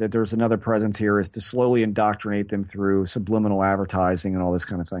that there's another presence here is to slowly indoctrinate them through subliminal advertising and all this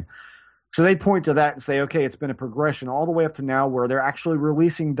kind of thing. So they point to that and say, okay, it's been a progression all the way up to now where they're actually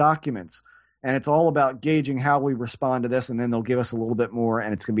releasing documents, and it's all about gauging how we respond to this, and then they'll give us a little bit more,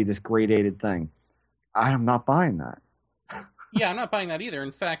 and it's going to be this gradated thing. I'm not buying that. Yeah, I'm not buying that either.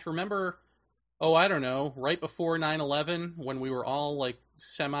 In fact, remember, I don't know, right before 9/11 when we were all like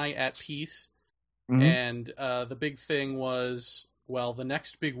semi at peace, and the big thing was, well, the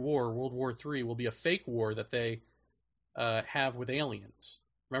next big war, World War III, will be a fake war that they have with aliens.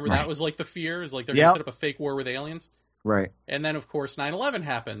 Remember that was like the fear, is like they're going to set up a fake war with aliens? Right. And then, of course, 9/11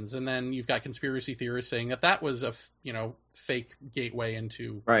 happens, and then you've got conspiracy theorists saying that was a fake gateway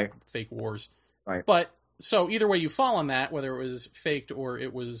into fake wars. Right. But so either way you fall on that, whether it was faked or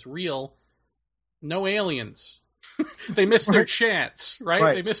it was real, no aliens. They missed their chance,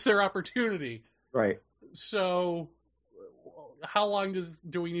 right? They missed their opportunity. Right. So how long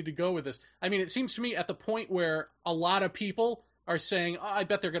do we need to go with this? I mean, it seems to me at the point where a lot of people are saying, I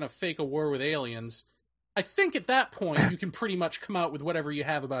bet they're going to fake a war with aliens. I think at that point you can pretty much come out with whatever you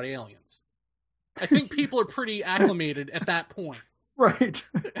have about aliens. I think people are pretty acclimated at that point. Right.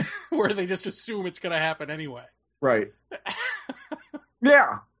 Where they just assume it's going to happen anyway. Right.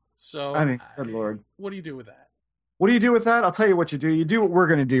 Yeah. So, I mean, good Lord. What do you do with that? What do you do with that? I'll tell you what you do. You do what we're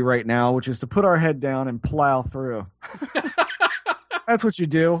going to do right now, which is to put our head down and plow through. That's what you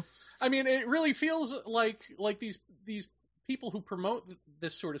do. I mean, it really feels like these people who promote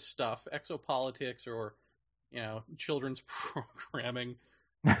this sort of stuff, exopolitics or, children's programming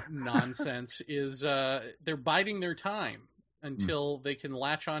nonsense, is they're biding their time until they can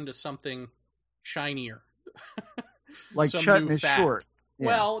latch on to something shinier. Like Chetton is short. Yeah.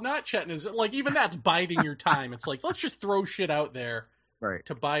 Well, not Chetton is, like, even that's biding your time. It's like, let's just throw shit out there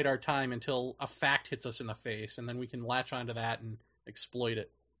to bide our time until a fact hits us in the face, and then we can latch onto that and exploit it.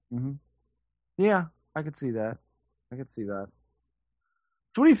 Mm-hmm. Yeah, I could see that. So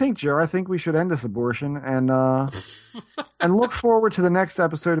what do you think, Joe? I think we should end this abortion and and look forward to the next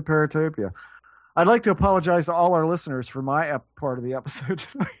episode of Paratopia. I'd like to apologize to all our listeners for my part of the episode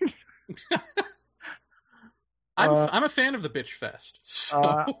tonight. I'm a fan of the Bitch Fest.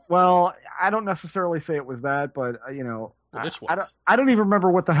 So. Well, I don't necessarily say it was that, but well, this was. I don't even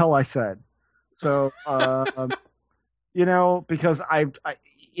remember what the hell I said. So because you know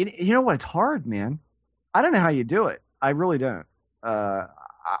what? It's hard, man. I don't know how you do it. I really don't. I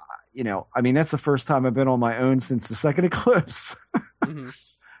mean, that's the first time I've been on my own since the second eclipse. Mm-hmm.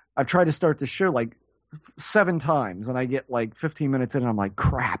 I've tried to start the show like 7 times, and I get like 15 minutes in, and I'm like,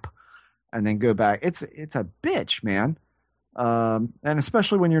 crap, and then go back. It's a bitch, man. And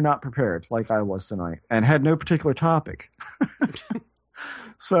especially when you're not prepared, like I was tonight, and had no particular topic.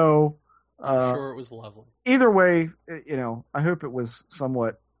 So I'm sure it was lovely. Either way, I hope it was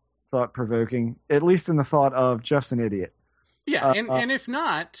somewhat thought-provoking, at least in the thought of Jeff's an idiot. Yeah, and if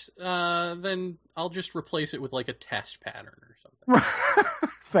not, then I'll just replace it with like a test pattern or something.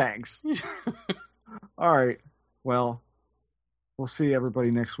 Thanks. All right. Well, we'll see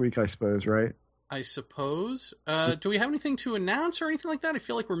everybody next week, I suppose, right? I suppose. Do we have anything to announce or anything like that? I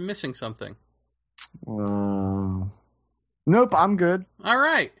feel like we're missing something. Nope, I'm good. All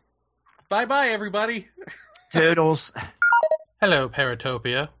right. Bye-bye, everybody. Toodles. Hello,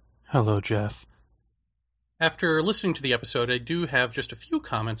 Paratopia. Hello, Jeff. After listening to the episode, I do have just a few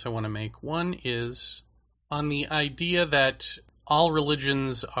comments I want to make. One is on the idea that all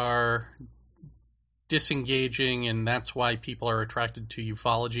religions are disengaging and that's why people are attracted to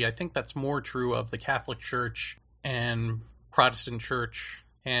ufology. I think that's more true of the Catholic Church and Protestant Church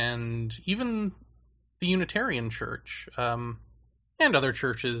and even the Unitarian Church and other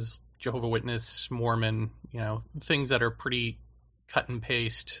churches, Jehovah's Witness, Mormon, things that are pretty cut and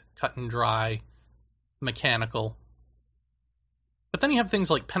paste, cut and dry, mechanical. But then you have things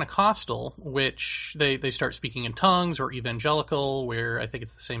like Pentecostal, which they start speaking in tongues, or evangelical, where I think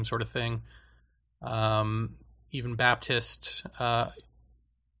it's the same sort of thing. Even Baptist.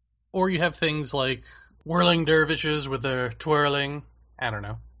 Or you have things like whirling dervishes with their twirling. I don't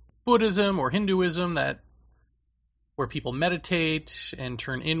know. Buddhism or Hinduism, where people meditate and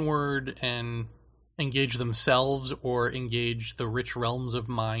turn inward and engage themselves or engage the rich realms of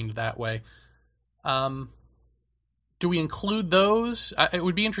mind that way. Do we include those? It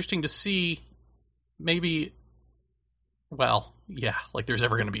would be interesting to see maybe, like there's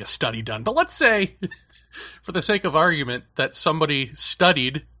ever going to be a study done. But let's say, for the sake of argument, that somebody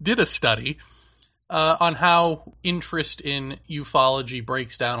did a study on how interest in ufology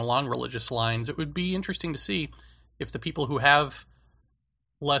breaks down along religious lines. It would be interesting to see if the people who have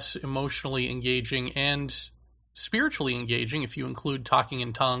less emotionally engaging and spiritually engaging, if you include talking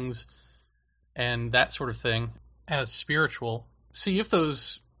in tongues and that sort of thing as spiritual, see if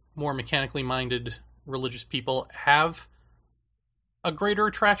those more mechanically minded religious people have a greater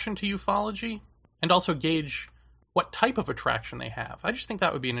attraction to ufology, and also gauge what type of attraction they have. I just think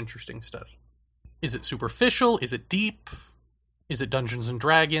that would be an interesting study. Is it superficial? Is it deep? Is it Dungeons and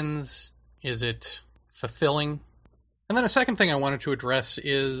Dragons? Is it fulfilling? And then a second thing I wanted to address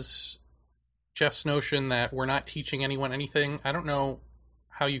is Jeff's notion that we're not teaching anyone anything. I don't know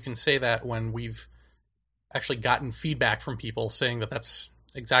how you can say that when we've actually gotten feedback from people saying that that's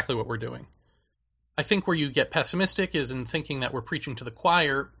exactly what we're doing. I think where you get pessimistic is in thinking that we're preaching to the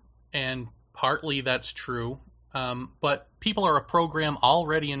choir, and partly that's true, but people are a program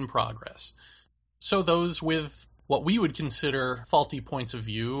already in progress. So those with what we would consider faulty points of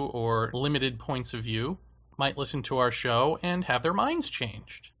view or limited points of view might listen to our show and have their minds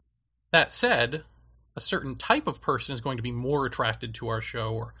changed. That said, a certain type of person is going to be more attracted to our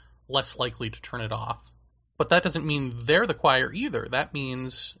show or less likely to turn it off. But that doesn't mean they're the choir either. That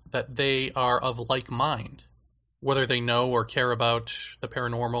means that they are of like mind, whether they know or care about the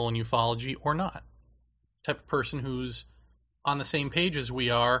paranormal and ufology or not. Type of person who's on the same page as we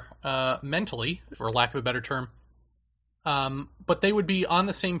are mentally, for lack of a better term. But they would be on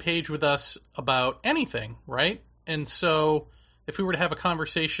the same page with us about anything, right? And so if we were to have a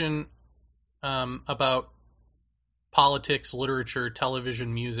conversation about politics, literature,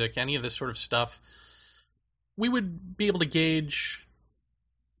 television, music, any of this sort of stuff, we would be able to gauge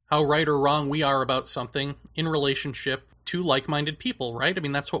how right or wrong we are about something in relationship to like-minded people, right? I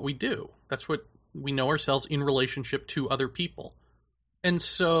mean, that's what we do. That's what we know ourselves in relationship to other people. And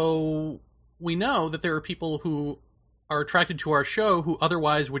so we know that there are people who are attracted to our show who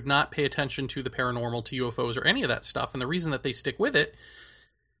otherwise would not pay attention to the paranormal, to UFOs, or any of that stuff. And the reason that they stick with it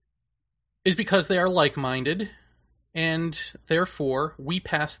is because they are like-minded, and therefore we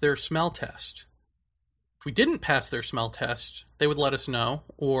pass their smell test. If we didn't pass their smell test, they would let us know,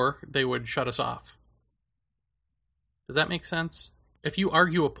 or they would shut us off. Does that make sense? If you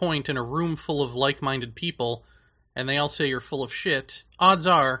argue a point in a room full of like-minded people, and they all say you're full of shit, odds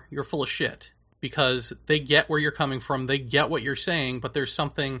are you're full of shit. Because they get where you're coming from, they get what you're saying, but there's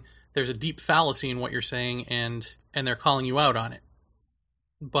a deep fallacy in what you're saying, and they're calling you out on it.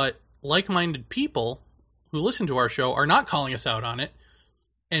 But like-minded people who listen to our show are not calling us out on it.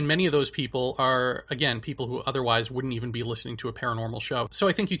 And many of those people are, again, people who otherwise wouldn't even be listening to a paranormal show. So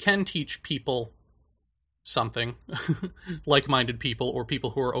I think you can teach people something, like-minded people or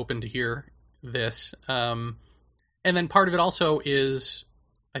people who are open to hear this. And then part of it also is,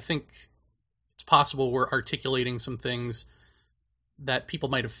 I think it's possible we're articulating some things that people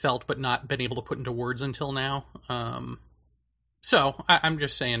might have felt but not been able to put into words until now. So I'm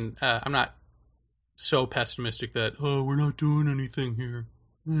just saying, I'm not so pessimistic that, we're not doing anything here.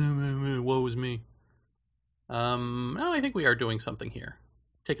 Woe is me. No, I think we are doing something here.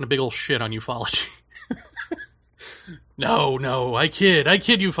 Taking a big old shit on ufology. No, I kid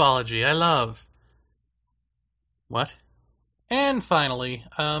ufology. I love. What? And finally,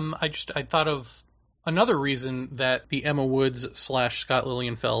 I thought of another reason that the Emma Woods / Scott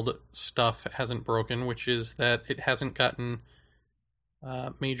Lilienfeld stuff hasn't broken, which is that it hasn't gotten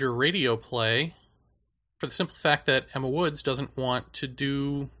major radio play, for the simple fact that Emma Woods doesn't want to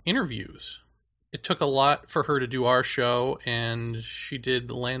do interviews. It took a lot for her to do our show, and she did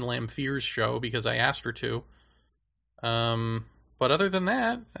the Land Lamb Fears show because I asked her to. But other than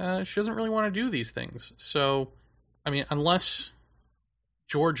that, she doesn't really want to do these things. So, I mean, unless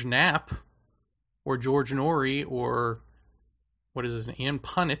George Knapp or George Norrie or what is his name, Ann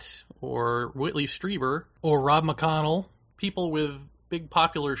Punnett or Whitley Strieber or Rob McConnell, people with big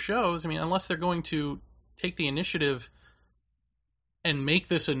popular shows, I mean, unless they're going to take the initiative and make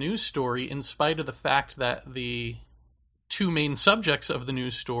this a news story in spite of the fact that the two main subjects of the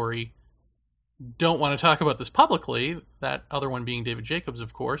news story don't want to talk about this publicly, that other one being David Jacobs,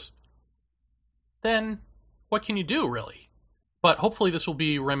 of course, then what can you do, really? But hopefully this will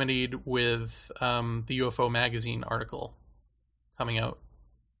be remedied with the UFO Magazine article coming out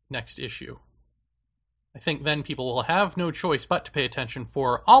next issue. I think then people will have no choice but to pay attention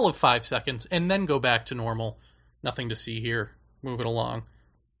for all of 5 seconds and then go back to normal. Nothing to see here. Move it along.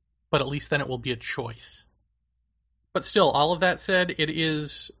 But at least then it will be a choice. But still, all of that said, it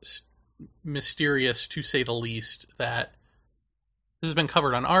is mysterious, to say the least, that this has been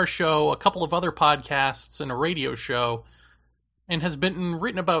covered on our show, a couple of other podcasts, and a radio show, and has been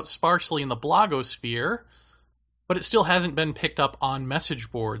written about sparsely in the blogosphere, but it still hasn't been picked up on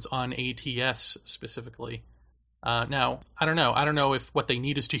message boards, on ATS specifically. Now, I don't know. I don't know if what they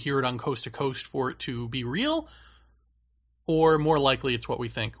need is to hear it on Coast to Coast for it to be real, or more likely it's what we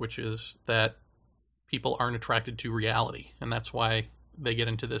think, which is that people aren't attracted to reality, and that's why they get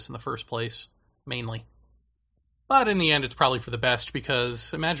into this in the first place, mainly. But in the end, it's probably for the best,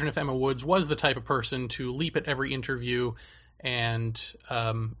 because imagine if Emma Woods was the type of person to leap at every interview and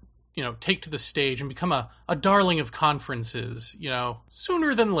take to the stage and become a darling of conferences.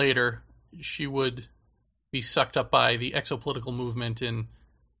 Sooner than later, she would be sucked up by the exopolitical movement, and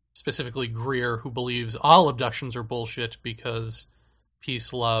specifically Greer, who believes all abductions are bullshit because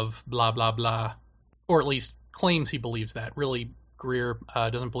peace, love, blah, blah, blah. or at least claims he believes that. Really, Greer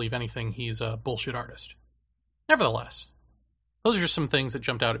doesn't believe anything. He's a bullshit artist. Nevertheless, those are just some things that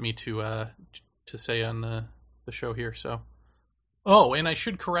jumped out at me to say on the show here. So, oh, and I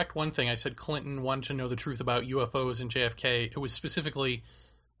should correct one thing. I said Clinton wanted to know the truth about UFOs and JFK. It was specifically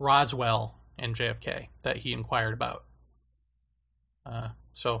Roswell and JFK that he inquired about.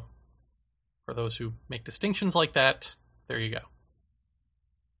 So, for those who make distinctions like that, there you go.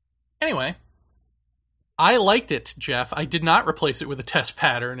 Anyway, I liked it, Jeff. I did not replace it with a test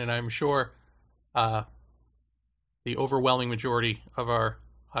pattern, and I'm sure the overwhelming majority of our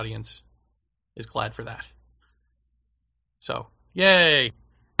audience is glad for that. So, yay!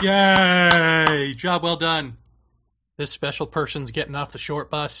 Yay! Job well done. This special person's getting off the short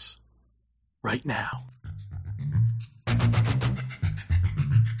bus right now.